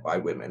and led by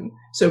women.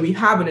 So we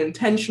have an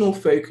intentional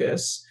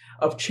focus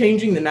of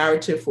changing the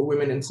narrative for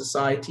women in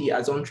society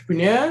as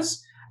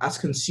entrepreneurs, as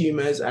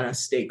consumers, and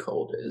as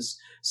stakeholders.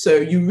 So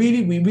we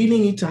really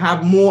need to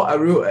have more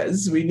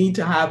Aruas. We need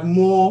to have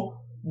more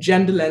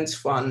gender lens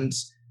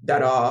funds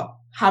that are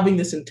having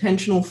this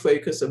intentional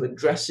focus of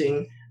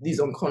addressing these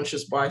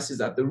unconscious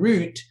biases at the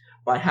root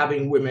by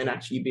having women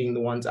actually being the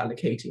ones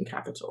allocating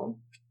capital.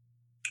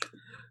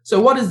 So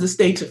what is the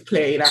state of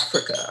play in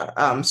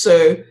Africa?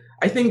 So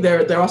I think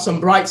there are some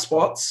bright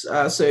spots.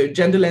 So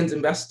gender lens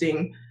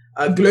investing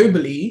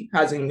globally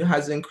has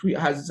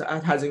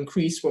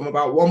increased from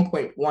about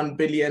 1.1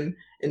 billion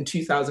in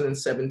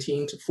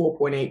 2017 to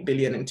 4.8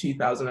 billion in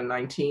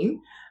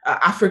 2019.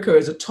 Africa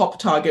is a top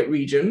target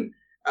region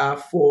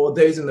for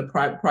those in the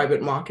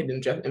private market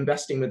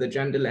investing with a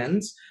gender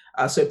lens.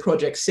 So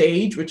Project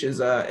SAGE, which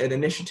is an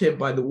initiative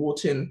by the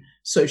Wharton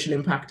Social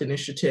Impact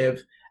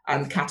Initiative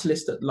and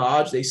Catalyst at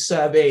Large, they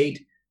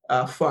surveyed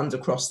funds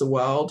across the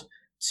world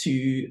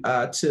to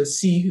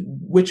see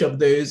which of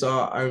those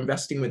are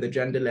investing with a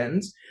gender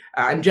lens.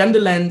 And gender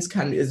lens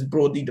is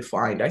broadly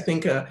defined. I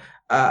think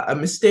a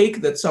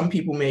mistake that some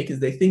people make is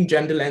they think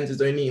gender lens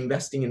is only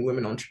investing in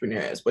women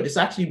entrepreneurs, but it's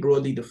actually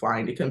broadly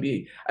defined. It can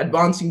be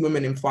advancing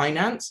women in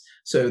finance,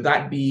 so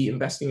that be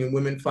investing in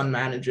women fund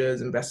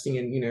managers, investing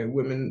in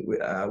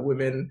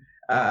women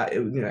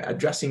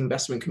addressing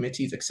investment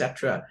committees,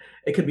 etc.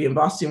 It could be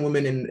investing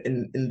women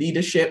in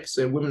leadership,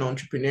 so women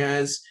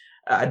entrepreneurs,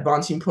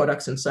 advancing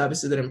products and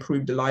services that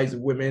improve the lives of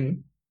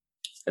women,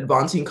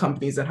 advancing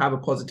companies that have a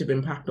positive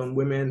impact on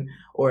women,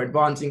 or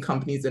advancing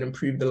companies that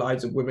improve the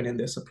lives of women in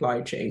their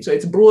supply chain. So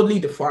it's broadly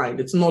defined.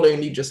 It's not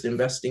only just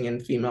investing in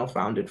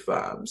female-founded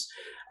firms.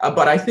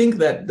 But I think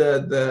that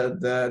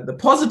the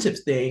positive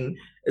thing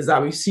is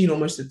that we've seen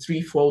almost a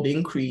threefold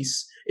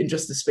increase in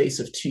just the space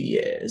of 2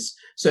 years.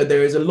 So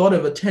there is a lot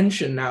of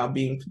attention now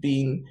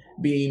being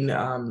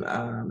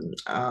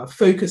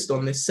focused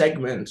on this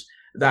segment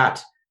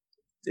that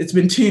it's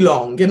been too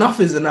long. Enough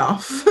is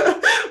enough.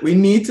 We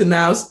need to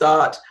now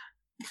start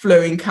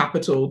flowing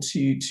capital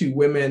to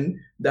women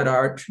that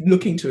are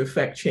looking to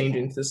effect change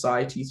in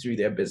society through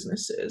their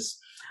businesses.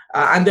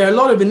 And there are a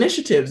lot of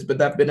initiatives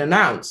that have been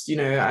announced,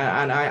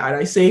 and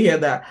I say here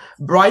that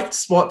bright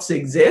spots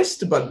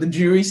exist, but the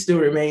jury still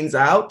remains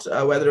out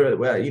whether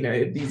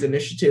if these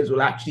initiatives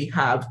will actually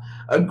have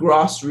a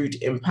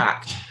grassroots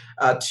impact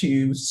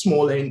to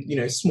small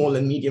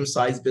and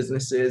medium-sized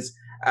businesses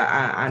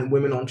and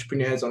women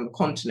entrepreneurs on the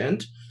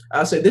continent.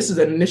 So this is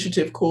an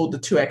initiative called the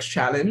 2X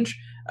Challenge,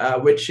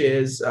 which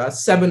is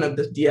 7 of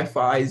the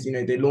DFIs.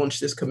 They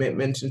launched this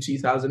commitment in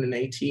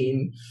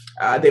 2018.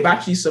 They've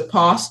actually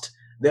surpassed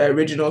their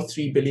original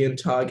 3 billion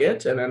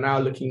target and are now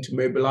looking to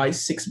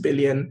mobilize 6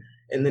 billion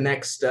in the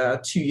next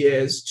 2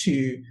 years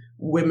to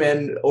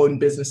women-owned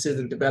businesses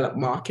in developed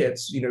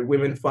markets,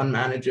 women fund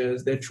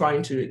managers. They're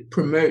trying to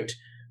promote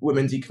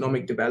women's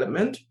economic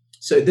development.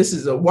 So this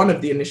is one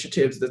of the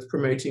initiatives that's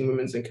promoting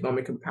women's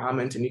economic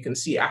empowerment. And you can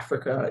see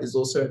Africa is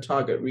also a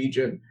target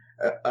region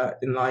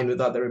in line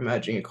with other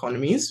emerging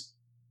economies.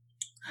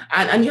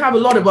 And you have a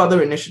lot of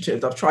other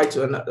initiatives. I've tried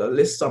to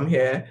list some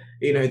here.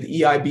 You know,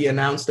 the EIB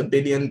announced a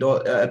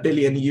 €1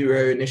 billion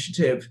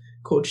initiative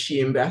called She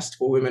Invest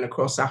for women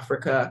across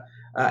Africa.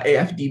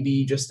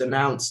 AFDB just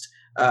announced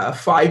a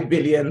 $5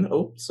 billion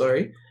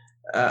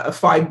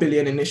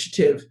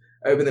initiative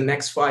over the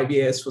next 5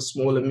 years for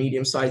small and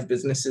medium-sized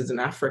businesses in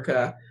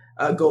Africa.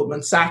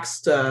 Goldman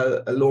Sachs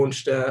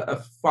launched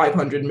a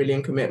 500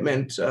 million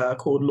commitment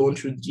called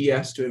Launch with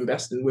GS to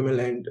invest in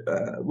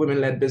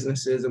women-led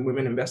businesses and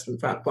women investment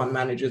fund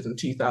managers in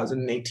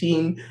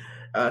 2018.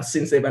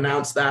 Since they've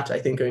announced that, I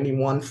think only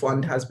one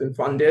fund has been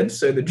funded,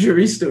 so the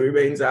jury still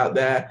remains out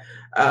there.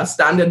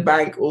 Standard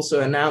Bank also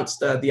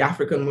announced the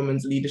African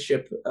Women's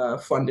Leadership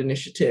Fund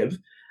Initiative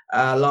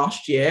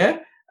last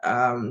year.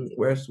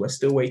 We're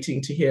still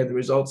waiting to hear the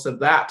results of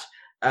that.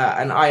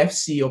 And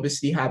IFC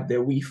obviously had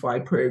their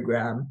WeFi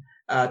program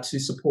to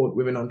support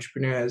women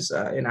entrepreneurs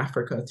in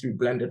Africa through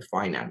blended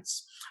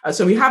finance.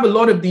 So we have a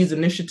lot of these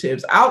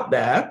initiatives out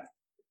there.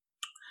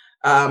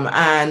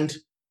 And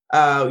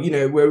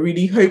we're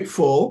really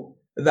hopeful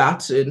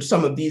that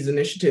some of these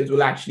initiatives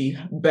will actually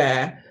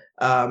bear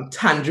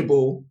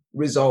tangible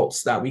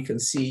results that we can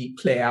see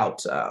play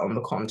out on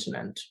the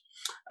continent.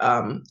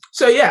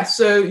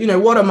 So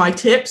what are my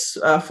tips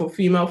for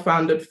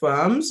female-founded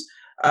firms?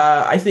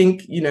 I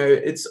think,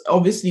 it's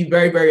obviously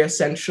very, very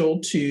essential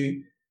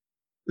to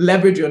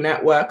leverage your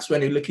networks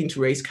when you're looking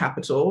to raise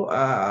capital.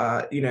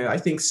 I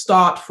think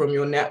start from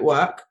your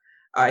network.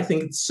 I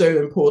think it's so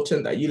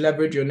important that you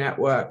leverage your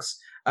networks.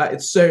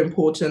 It's so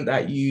important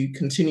that you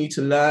continue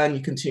to learn,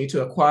 you continue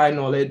to acquire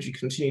knowledge, you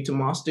continue to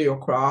master your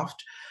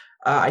craft.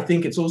 I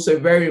think it's also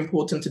very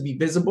important to be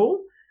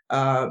visible.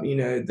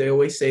 They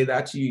always say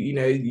that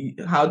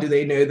how do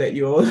they know that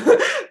you're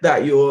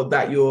that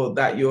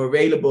you're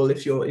available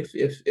if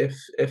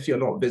you're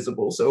not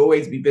visible? So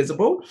always be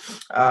visible.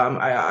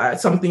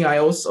 Something I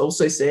also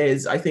say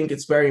is I think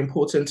it's very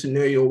important to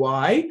know your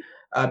why,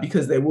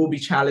 because there will be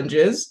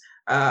challenges.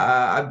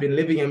 I've been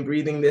living and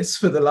breathing this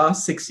for the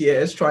last 6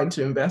 years, trying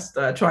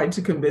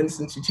to convince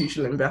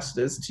institutional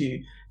investors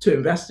to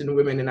invest in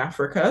women in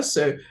Africa.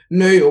 So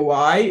know your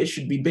why. It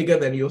should be bigger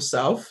than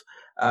yourself.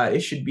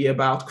 It should be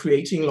about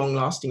creating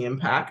long-lasting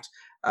impact.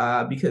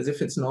 Because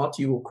if it's not,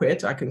 you will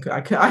quit. I can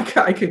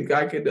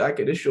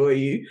assure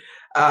you.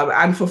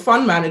 And for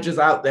fund managers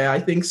out there, I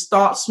think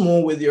start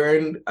small with your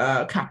own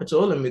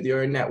capital and with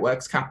your own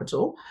network's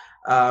capital.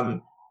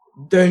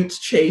 Don't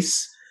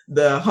chase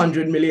the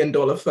 $100 million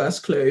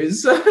first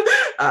close.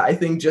 I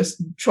think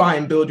just try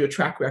and build your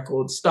track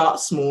record. Start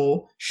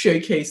small,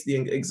 showcase the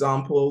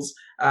examples,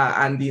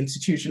 and the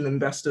institutional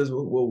investors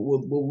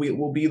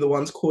will be the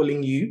ones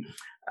calling you.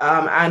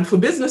 And for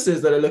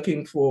businesses that are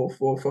looking for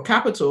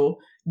capital,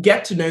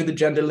 get to know the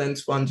gender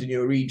lens funds in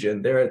your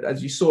region. There,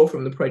 as you saw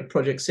from the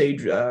Project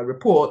Sage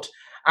report,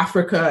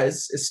 Africa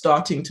is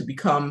starting to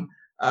become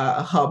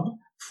a hub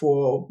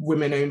for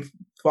women-owned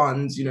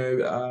funds,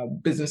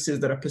 businesses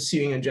that are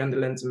pursuing a gender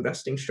lens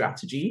investing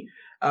strategy.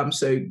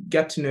 So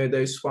get to know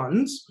those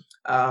funds.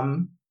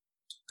 And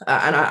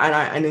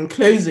in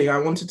closing, I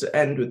wanted to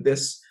end with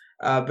this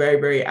very,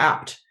 very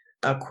apt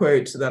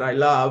quote that I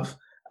love,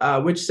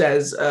 which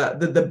says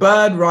that the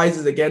bird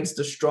rises against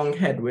a strong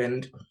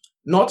headwind,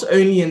 not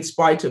only in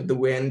spite of the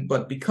wind,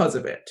 but because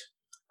of it.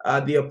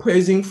 The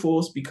opposing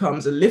force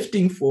becomes a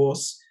lifting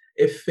force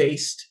if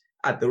faced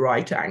at the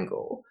right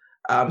angle.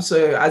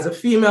 So as a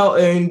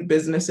female-owned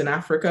business in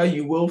Africa,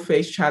 you will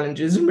face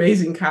challenges in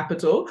raising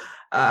capital.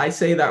 I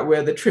say that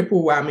we're the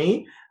triple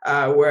whammy.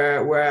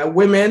 We're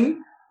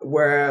women,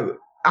 we're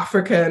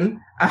African,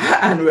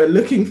 and we're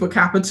looking for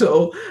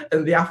capital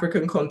in the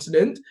African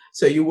continent.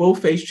 So you will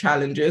face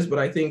challenges, but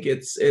I think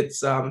it's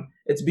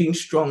being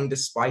strong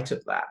despite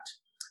of that.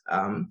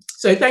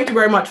 So thank you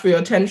very much for your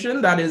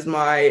attention. That is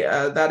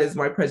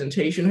my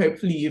presentation.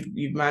 Hopefully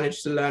you've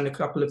managed to learn a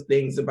couple of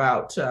things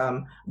about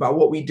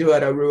what we do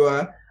at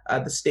Arua,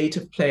 the state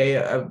of play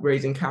of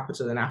raising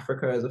capital in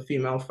Africa as a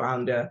female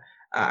founder,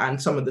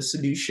 and some of the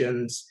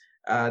solutions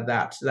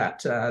that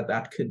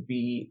could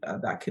be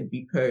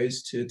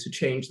posed to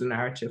change the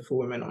narrative for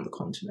women on the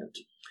continent.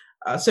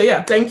 So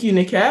yeah, thank you,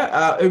 Nike.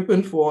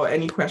 Open for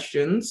any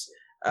questions.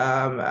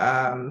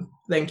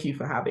 Thank you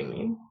for having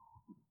me.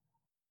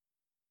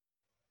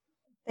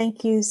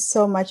 Thank you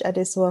so much,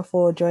 Adesua,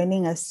 for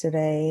joining us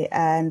today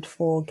and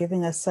for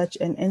giving us such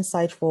an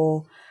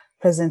insightful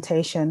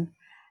presentation.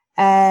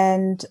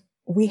 And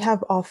we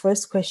have our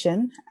first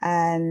question,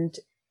 and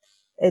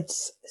it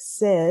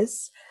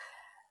says,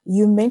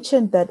 you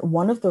mentioned that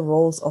one of the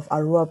roles that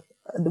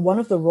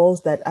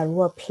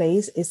Arua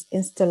plays is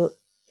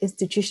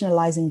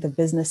institutionalizing the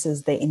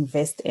businesses they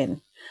invest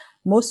in.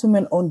 Most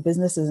women-owned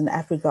businesses in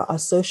Africa are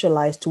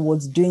socialized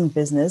towards doing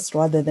business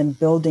rather than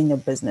building a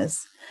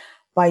business.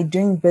 By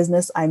doing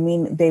business, I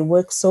mean they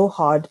work so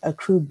hard,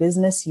 accrue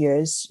business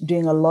years,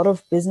 doing a lot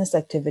of business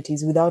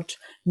activities without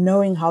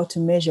knowing how to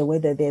measure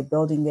whether they're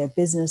building their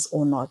business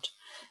or not.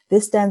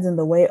 This stands in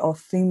the way of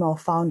female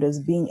founders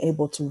being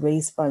able to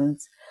raise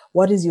funds.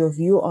 What is your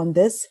view on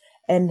this?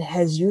 And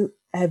have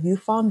you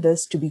found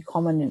this to be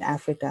common in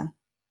Africa?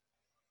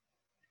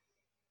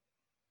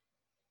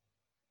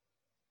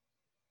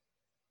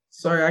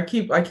 Sorry, I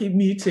keep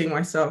muting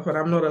myself, and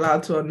I'm not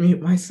allowed to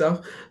unmute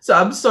myself. So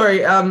I'm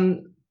sorry.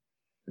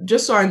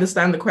 Just so I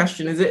understand the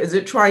question, is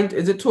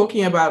it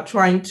talking about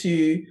trying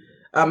to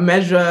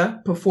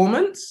measure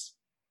performance?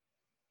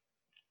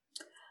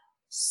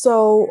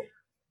 So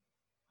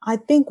I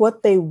think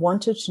what they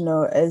wanted to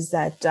know is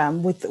that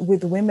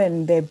with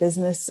women, their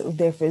business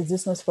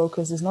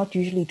focus is not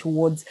usually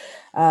towards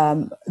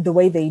the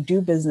way they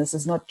do business,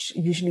 is not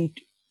usually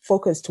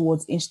focused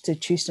towards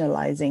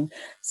institutionalizing.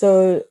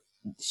 So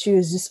she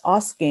was just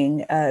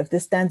asking if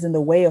this stands in the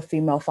way of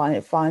female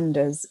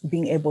founders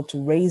being able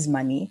to raise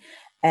money,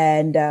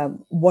 and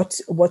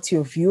what's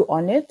your view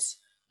on it?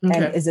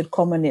 Okay. And is it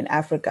common in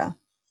Africa?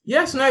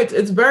 Yes, no,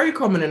 it's very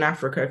common in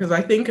Africa, because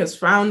I think as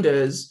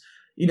founders,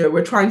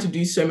 we're trying to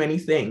do so many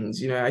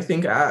things. I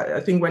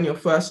think when you're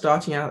first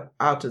starting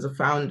out as a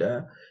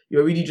founder,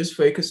 you're really just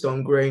focused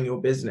on growing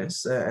your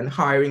business and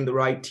hiring the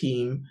right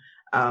team,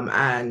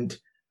 and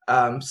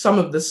some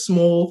of the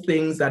small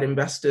things that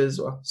investors,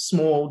 or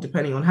small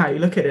depending on how you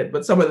look at it,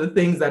 but some of the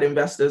things that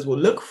investors will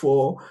look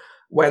for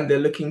when they're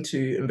looking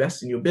to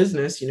invest in your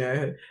business,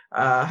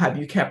 have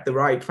you kept the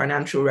right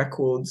financial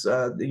records?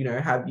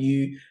 Have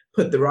you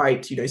put the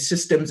right,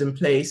 systems in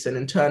place and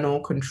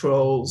internal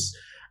controls?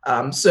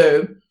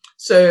 So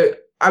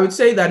I would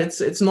say that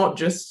it's not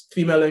just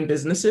female-owned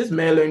businesses,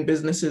 male-owned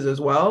businesses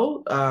as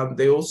well.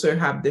 They also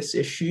have this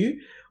issue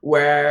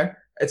where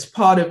it's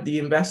part of the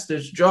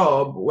investor's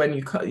job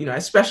when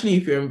especially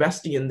if you're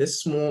investing in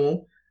this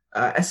small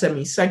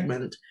SME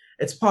segment.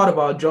 It's part of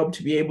our job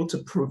to be able to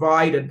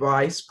provide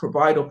advice,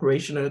 provide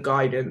operational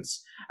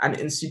guidance, and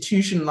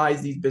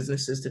institutionalize these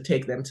businesses to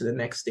take them to the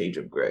next stage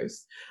of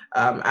growth.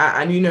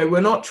 And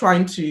we're not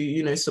trying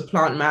to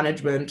supplant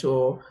management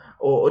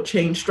or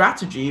change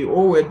strategy.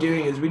 All we're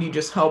doing is really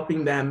just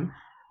helping them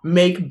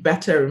make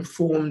better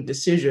informed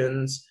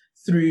decisions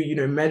through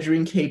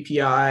measuring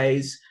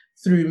KPIs,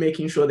 through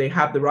making sure they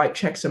have the right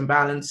checks and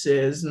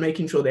balances,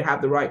 making sure they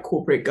have the right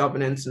corporate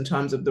governance in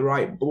terms of the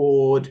right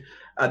board,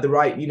 the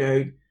right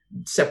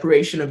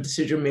separation of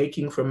decision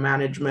making from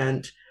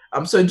management.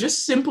 So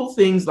just simple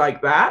things like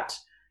that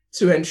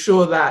to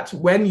ensure that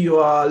when you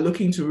are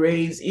looking to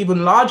raise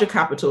even larger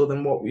capital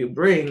than what we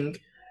bring,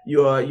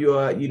 you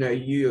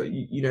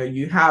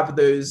have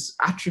those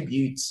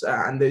attributes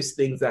and those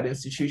things that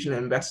institutional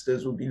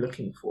investors will be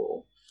looking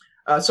for.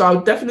 So I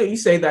would definitely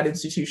say that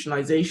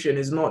institutionalization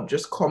is not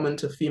just common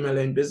to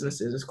female-owned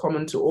businesses; it's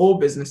common to all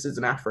businesses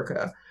in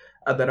Africa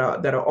that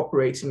are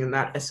operating in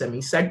that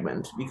SME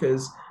segment,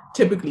 because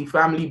typically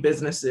family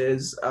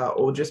businesses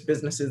or just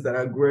businesses that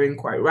are growing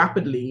quite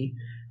rapidly,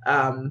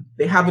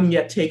 they haven't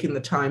yet taken the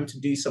time to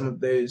do some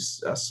of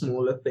those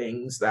smaller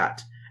things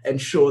that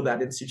ensure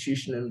that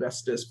institutional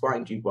investors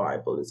find you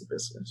viable as a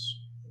business.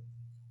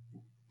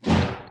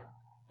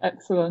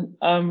 Excellent.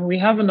 We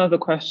have another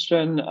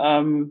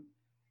question.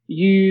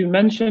 You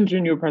mentioned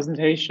during your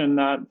presentation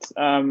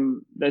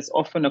that there's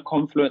often a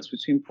confluence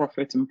between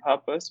profit and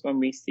purpose when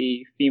we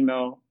see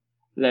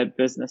female-led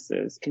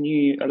businesses. Can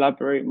you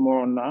elaborate more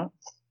on that?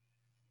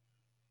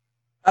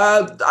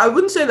 I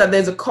wouldn't say that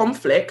there's a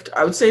conflict.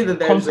 I would say that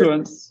there's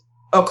confluence.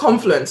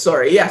 Confluence,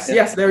 sorry.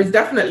 Yes, there is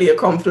definitely a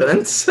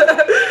confluence.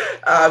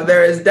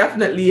 There is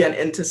definitely an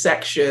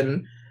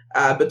intersection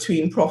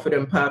between profit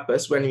and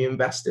purpose when you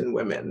invest in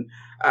women.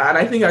 And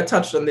I think I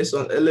touched on this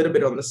a little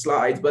bit on the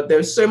slides, but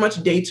there's so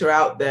much data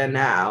out there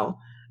now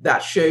that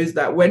shows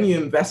that when you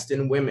invest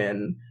in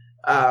women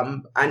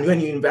and when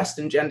you invest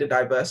in gender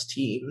diverse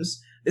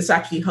teams, this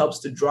actually helps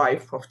to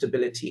drive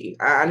profitability.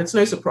 And it's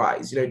no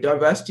surprise,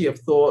 diversity of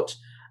thought,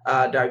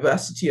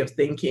 diversity of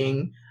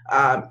thinking,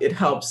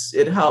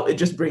 it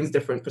just brings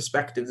different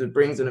perspectives. It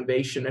brings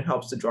innovation. It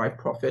helps to drive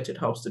profit. It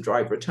helps to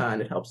drive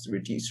return. It helps to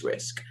reduce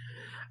risk.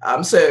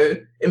 So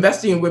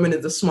investing in women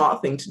is a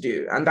smart thing to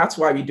do. And that's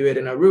why we do it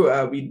in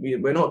Arua.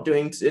 We're not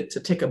doing it to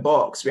tick a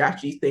box. We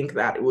actually think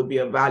that it would be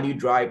a value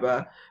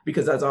driver,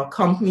 because as our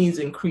companies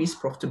increase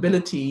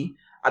profitability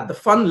at the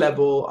fund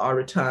level, our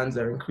returns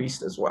are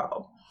increased as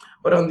well.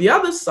 But on the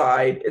other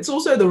side, it's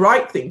also the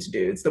right thing to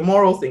do. It's the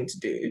moral thing to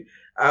do.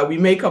 We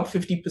make up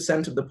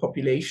 50% of the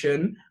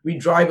population. We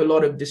drive a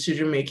lot of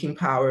decision-making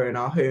power in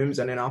our homes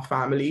and in our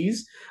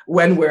families.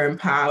 When we're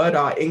empowered,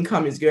 our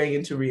income is going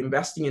into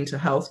reinvesting into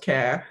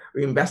healthcare,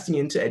 reinvesting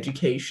into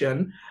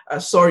education.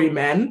 Sorry,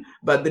 men,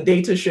 but the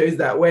data shows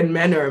that when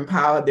men are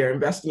empowered, they're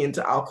investing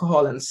into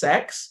alcohol and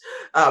sex.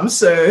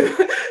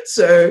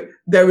 So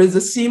there is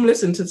a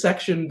seamless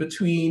intersection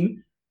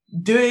between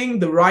doing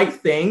the right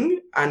thing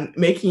and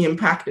making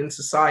impact in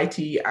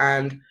society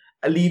and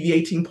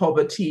alleviating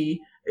poverty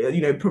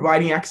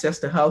providing access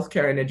to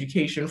healthcare and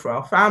education for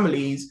our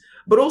families,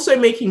 but also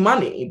making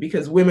money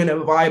because women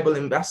are viable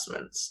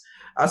investments.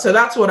 So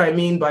that's what I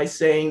mean by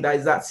saying that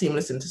is that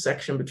seamless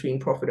intersection between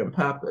profit and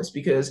purpose,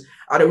 because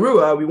at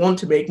Arua, we want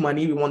to make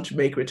money, we want to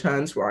make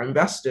returns for our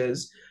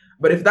investors.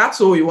 But if that's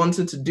all we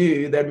wanted to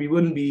do, then we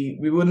wouldn't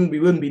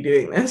be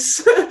doing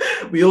this.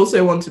 We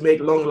also want to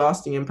make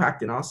long-lasting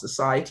impact in our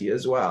society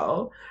as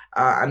well.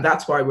 And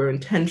that's why we're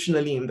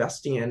intentionally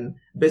investing in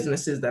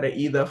businesses that are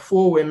either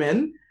for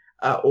women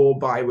or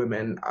by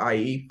women,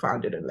 i.e.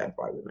 founded and led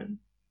by women.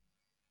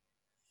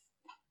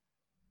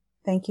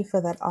 Thank you for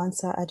that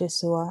answer,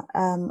 Adesua.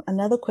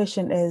 Another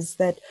question is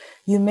that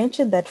you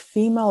mentioned that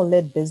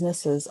female-led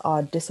businesses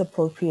are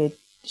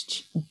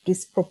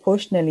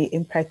disproportionately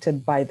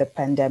impacted by the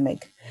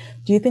pandemic.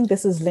 Do you think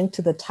this is linked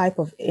to the type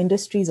of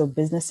industries or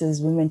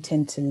businesses women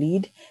tend to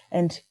lead?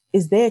 And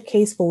is there a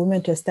case for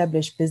women to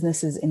establish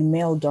businesses in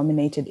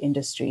male-dominated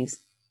industries?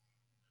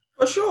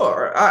 For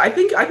sure. I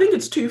think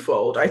it's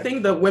twofold. I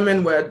think that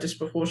women were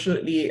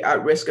disproportionately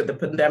at risk of the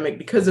pandemic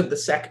because of the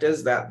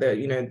sectors that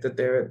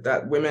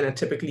that women are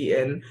typically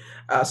in.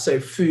 So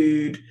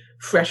food,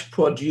 fresh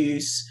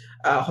produce,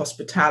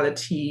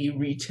 hospitality,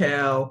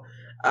 retail.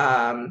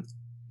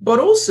 But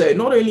also,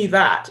 not only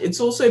that, it's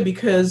also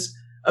because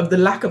of the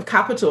lack of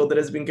capital that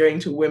has been going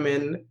to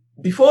women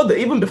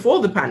even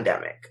before the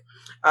pandemic.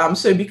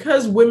 So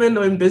because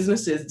women-owned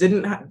businesses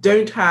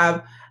don't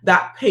have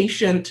that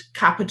patient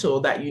capital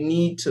that you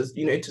need to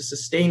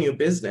sustain your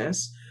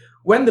business,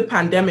 when the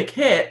pandemic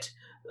hit,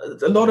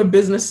 a lot of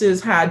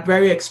businesses had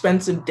very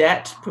expensive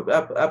debt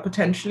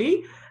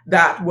potentially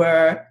that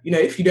were,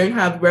 if you don't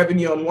have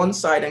revenue on one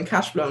side and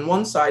cash flow on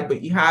one side,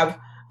 but you have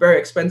very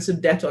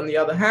expensive debt on the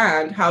other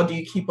hand, how do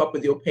you keep up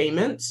with your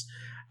payments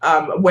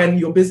when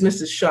your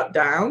business is shut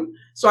down?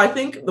 So I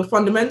think the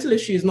fundamental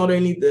issue is not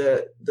only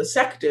the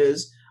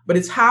sectors, but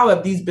it's how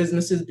have these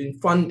businesses been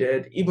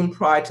funded even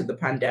prior to the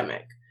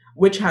pandemic,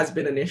 which has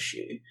been an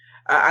issue.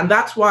 And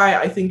that's why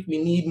I think we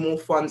need more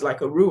funds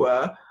like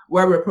Arua,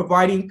 where we're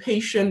providing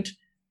patient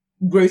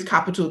growth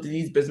capital to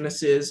these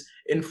businesses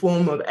in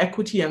form of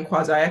equity and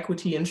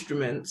quasi-equity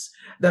instruments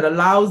that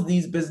allows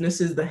these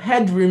businesses the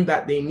headroom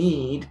that they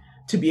need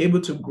to be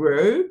able to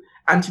grow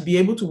and to be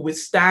able to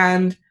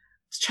withstand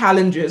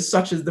challenges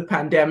such as the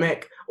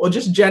pandemic or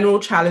just general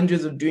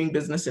challenges of doing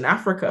business in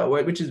Africa,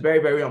 which is very,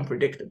 very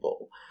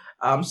unpredictable.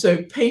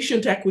 So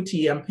patient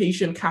equity and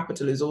patient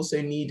capital is also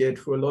needed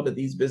for a lot of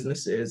these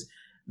businesses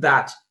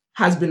that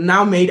has been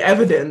now made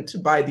evident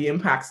by the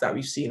impacts that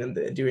we've seen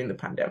during the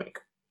pandemic.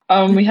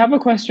 We have a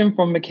question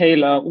from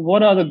Michaela.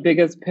 What are the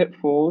biggest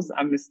pitfalls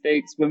and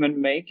mistakes women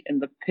make in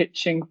the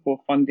pitching for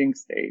funding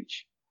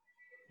stage?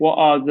 What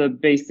are the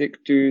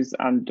basic do's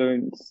and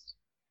don'ts?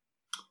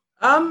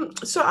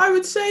 So I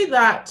would say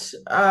that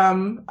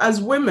as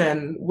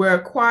women,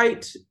 we're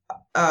quite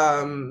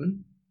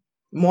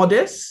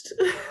modest.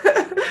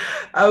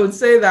 I would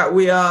say that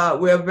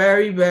we're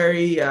very,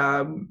 very.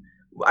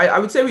 I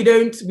would say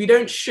we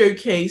don't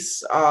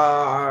showcase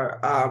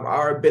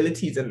our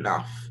abilities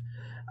enough.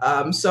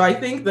 So I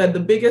think that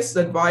the biggest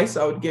advice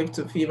I would give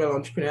to female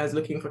entrepreneurs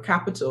looking for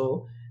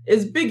capital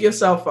is big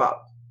yourself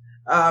up.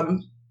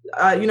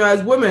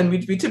 As women,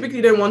 we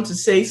typically don't want to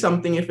say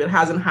something if it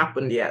hasn't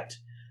happened yet.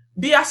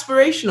 Be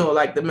aspirational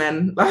like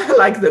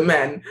the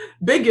men,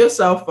 big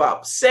yourself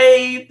up,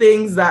 say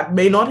things that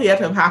may not yet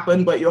have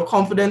happened, but you're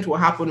confident will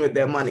happen with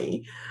their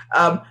money.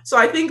 So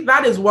I think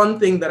that is one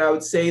thing that I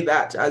would say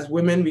that as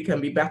women, we can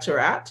be better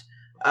at,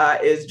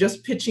 is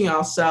just pitching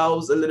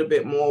ourselves a little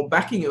bit more,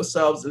 backing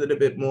yourselves a little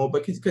bit more,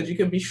 because you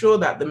can be sure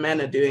that the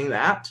men are doing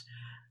that.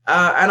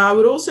 And I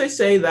would also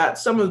say that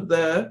some of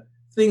the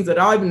things that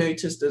I've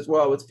noticed as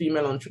well with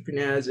female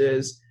entrepreneurs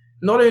is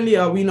not only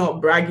are we not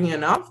bragging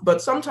enough,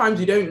 but sometimes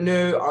you don't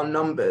know our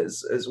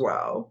numbers as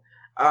well.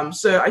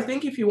 So I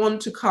think if you want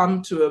to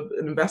come to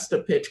an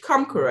investor pitch,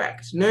 come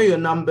correct, know your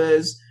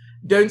numbers.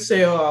 Don't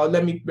say, oh,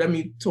 let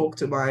me talk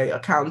to my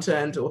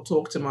accountant or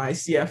talk to my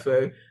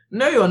CFO.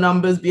 Know your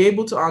numbers, be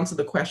able to answer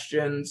the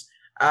questions,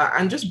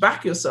 and just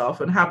back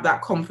yourself and have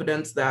that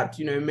confidence that,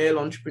 male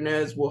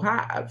entrepreneurs will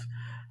have.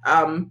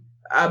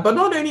 But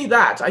not only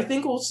that, I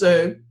think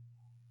also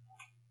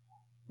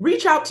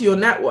reach out to your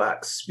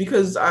networks,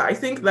 because I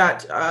think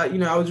that,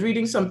 I was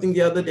reading something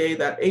the other day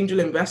that angel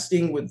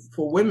investing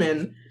for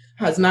women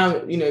has now,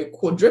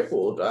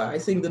 quadrupled. I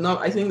think the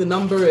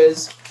number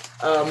is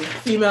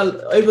female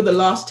over the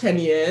last 10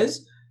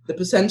 years, the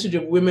percentage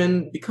of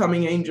women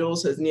becoming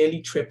angels has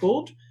nearly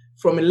tripled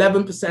from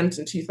 11%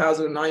 in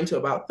 2009 to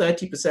about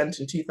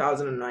 30% in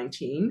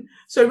 2019.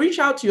 So reach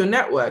out to your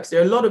networks. There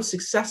are a lot of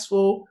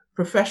successful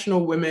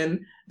professional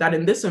women that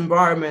in this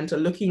environment are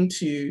looking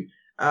to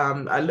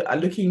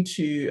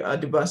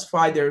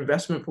diversify their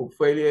investment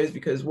portfolios,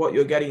 because what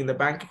you're getting in the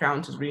bank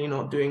account is really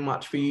not doing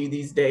much for you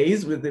these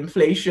days, with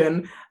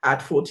inflation at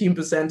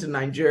 14% in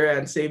Nigeria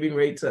and saving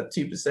rates at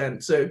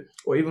 2%,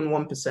 or even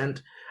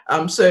 1%.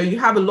 So you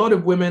have a lot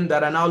of women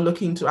that are now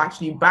looking to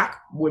actually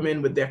back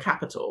women with their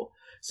capital.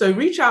 So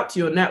reach out to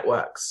your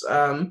networks,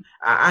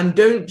 and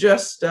don't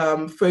just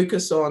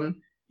focus on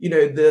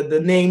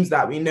the names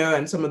that we know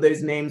and some of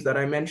those names that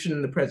I mentioned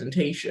in the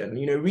presentation.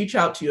 Reach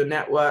out to your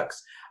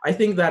networks. I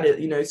think that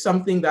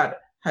something that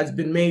has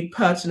been made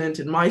pertinent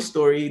in my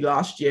story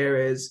last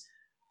year is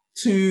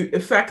to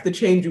effect the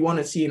change we want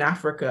to see in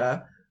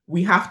Africa,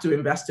 we have to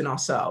invest in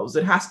ourselves.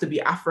 It has to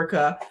be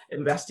Africa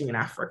investing in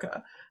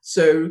Africa.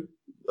 So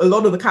a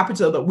lot of the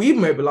capital that we've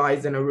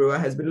mobilized in Arua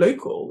has been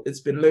local. It's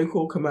been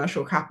local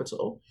commercial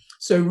capital.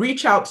 So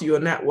reach out to your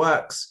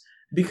networks,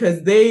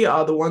 because they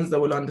are the ones that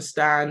will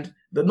understand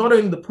not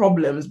only the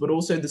problems, but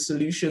also the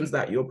solutions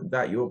that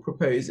you're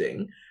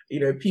proposing.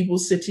 People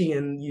sitting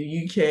in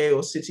the UK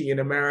or sitting in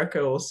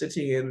America or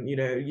sitting in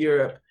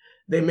Europe,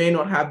 they may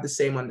not have the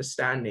same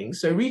understanding.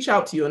 So reach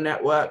out to your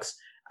networks,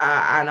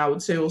 and I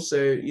would say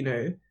also,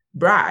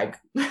 brag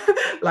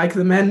like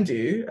the men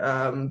do.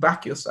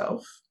 Back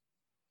yourself.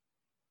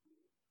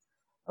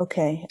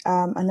 Okay.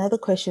 Another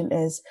question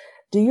is,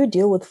 do you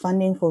deal with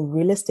funding for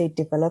real estate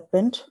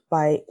development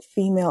by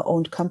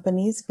female-owned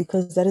companies?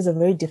 Because that is a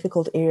very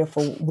difficult area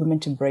for women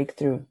to break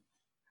through.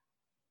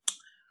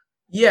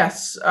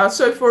 Yes.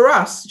 So for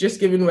us, just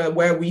given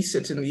where we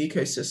sit in the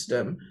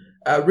ecosystem,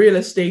 real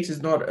estate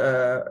is not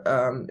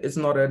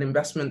an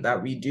investment that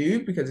we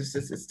do, because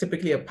it's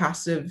typically a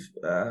passive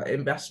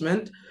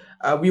investment.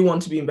 We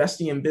want to be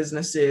investing in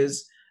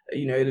businesses,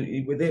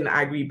 within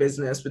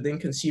agribusiness, within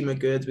consumer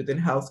goods, within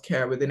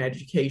healthcare, within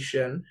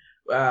education.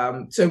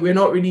 So we're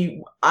not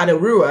really, at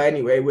Arua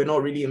anyway, we're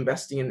not really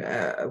investing in,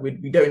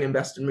 we don't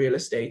invest in real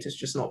estate. It's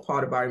just not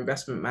part of our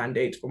investment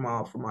mandate from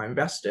our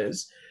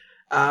investors.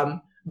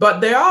 But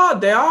there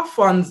are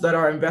funds that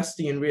are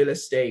investing in real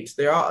estate.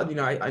 There are,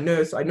 I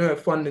know a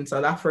fund in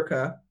South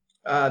Africa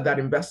that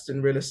invests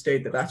in real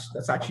estate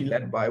that's actually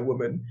led by a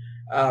woman.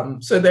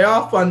 So there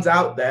are funds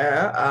out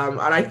there,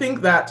 and I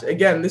think that,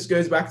 again, this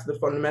goes back to the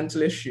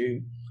fundamental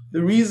issue.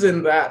 The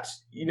reason that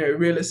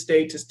real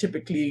estate is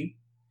typically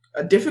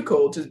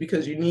difficult is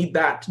because you need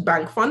that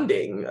bank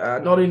funding.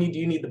 Not only do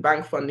you need the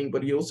bank funding,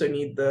 but you also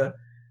need the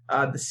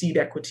seed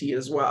equity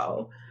as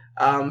well.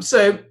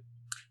 So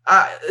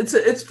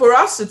it's for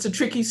us, it's a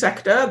tricky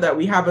sector that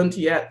we haven't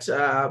yet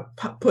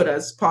put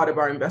as part of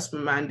our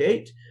investment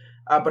mandate.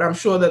 But I'm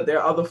sure that there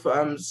are other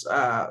firms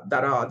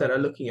that are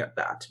looking at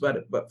that.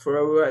 But for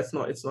Arua,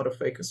 it's not a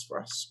focus for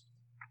us.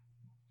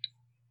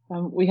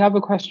 We have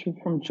a question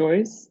from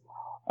Joyce.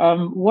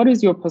 What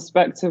is your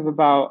perspective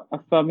about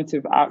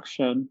affirmative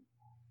action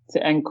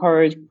to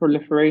encourage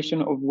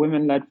proliferation of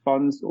women-led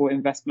funds or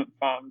investment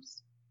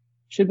firms?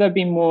 Should there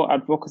be more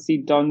advocacy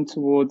done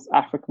towards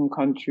African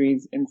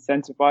countries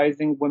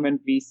incentivizing women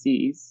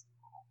VCs,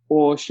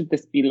 or should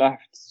this be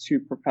left to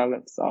propel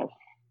itself?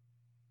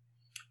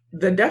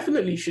 There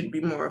definitely should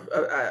be more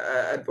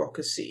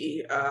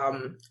advocacy.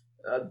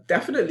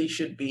 Definitely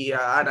should be,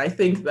 and I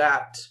think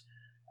that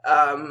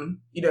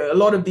a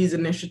lot of these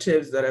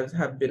initiatives that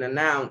have been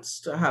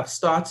announced have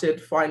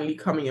started finally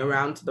coming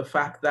around to the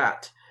fact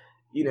that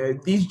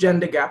these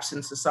gender gaps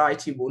in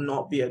society will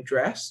not be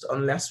addressed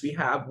unless we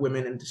have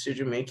women in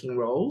decision-making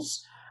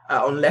roles,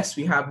 unless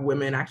we have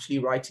women actually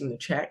writing the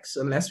checks,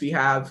 unless we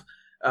have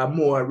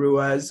more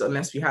Aruas,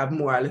 unless we have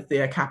more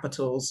Alethea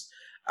Capitals.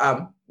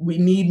 We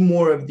need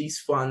more of these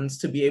funds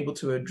to be able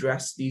to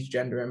address these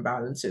gender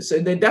imbalances. So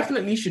there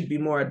definitely should be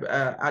more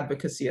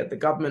advocacy at the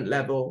government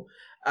level,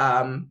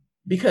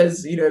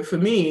 because, for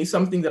me,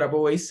 something that I've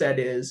always said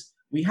is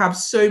we have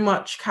so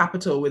much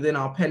capital within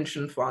our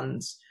pension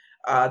funds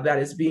that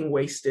is being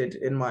wasted,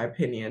 in my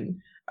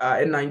opinion.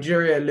 In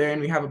Nigeria alone,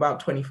 we have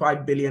about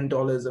 $25 billion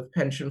of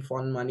pension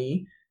fund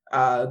money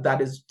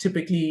that is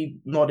typically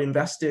not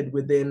invested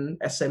within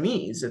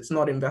SMEs. It's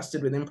not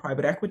invested within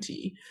private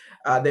equity.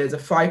 There's a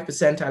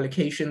 5%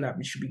 allocation that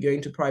we should be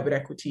going to private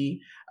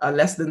equity.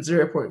 Less than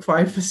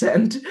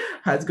 0.5%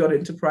 has got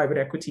into private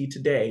equity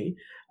today.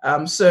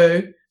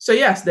 So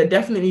yes, there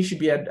definitely should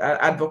be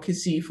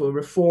advocacy for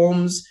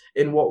reforms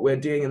in what we're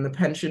doing in the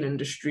pension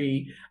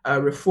industry,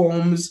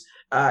 reforms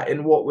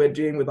in what we're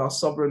doing with our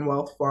sovereign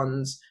wealth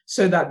funds,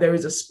 so that there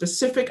is a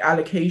specific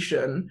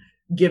allocation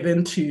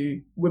given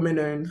to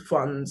women-owned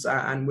funds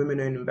and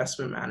women-owned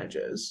investment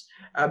managers.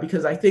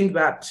 Because I think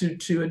that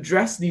to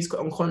address these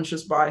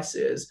unconscious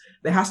biases,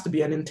 there has to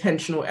be an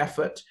intentional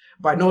effort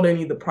by not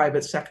only the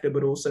private sector,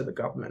 but also the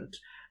government.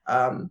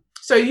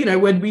 So,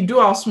 when we do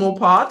our small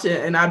part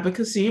in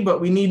advocacy, but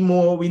we need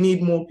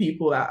more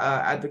people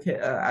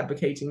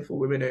advocating for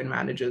women-owned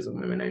managers and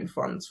women-owned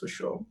funds, for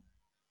sure.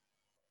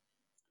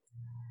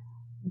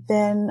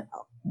 Then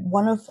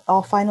one of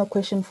our final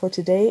questions for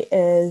today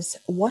is,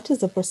 what is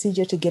the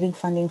procedure to getting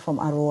funding from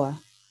Arua?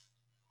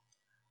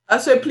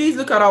 So please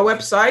look at our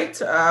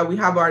website. We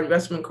have our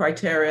investment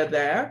criteria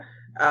there.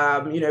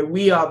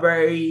 We are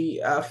very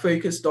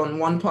focused on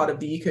one part of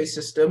the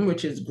ecosystem,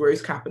 which is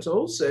growth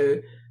capital. So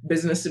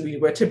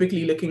we're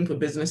typically looking for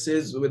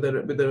businesses with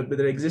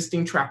an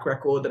existing track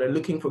record that are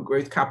looking for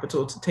growth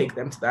capital to take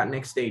them to that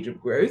next stage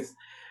of growth.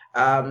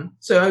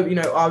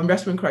 So our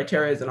investment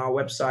criteria is on our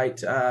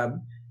website.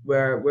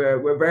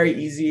 We're very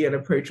easy and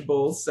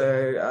approachable.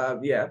 So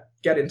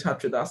get in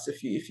touch with us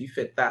if you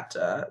fit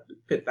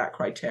that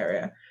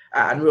criteria.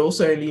 And we're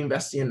also only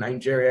investing in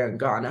Nigeria and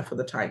Ghana for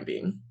the time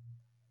being.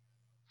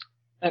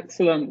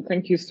 Excellent.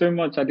 Thank you so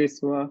much,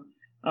 Adesua.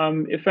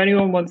 If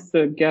anyone wants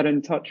to get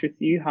in touch with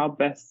you, how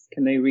best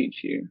can they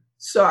reach you?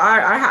 So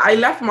I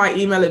left my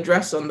email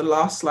address on the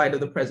last slide of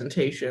the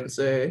presentation.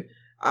 So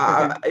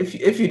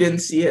if you didn't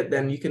see it,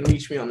 then you can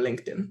reach me on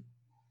LinkedIn.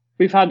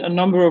 We've had a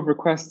number of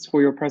requests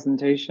for your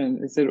presentation.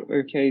 Is it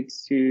okay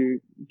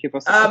to give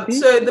us a copy?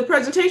 So the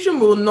presentation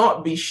will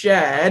not be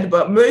shared,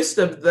 but most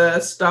of the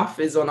stuff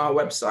is on our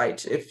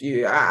website. If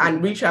you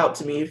and reach out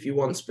to me if you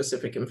want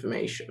specific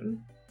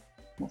information.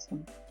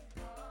 Awesome.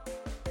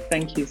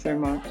 Thank you so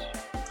much.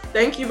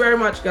 Thank you very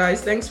much,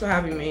 guys. Thanks for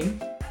having me.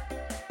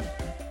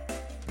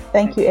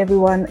 Thank you,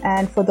 everyone.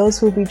 And for those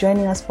who will be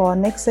joining us for our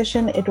next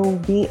session, it will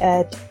be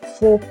at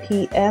 4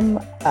 p.m.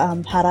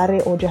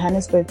 Harare or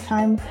Johannesburg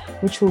time,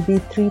 which will be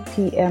 3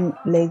 p.m.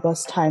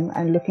 Lagos time.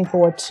 And looking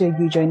forward to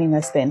you joining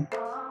us then.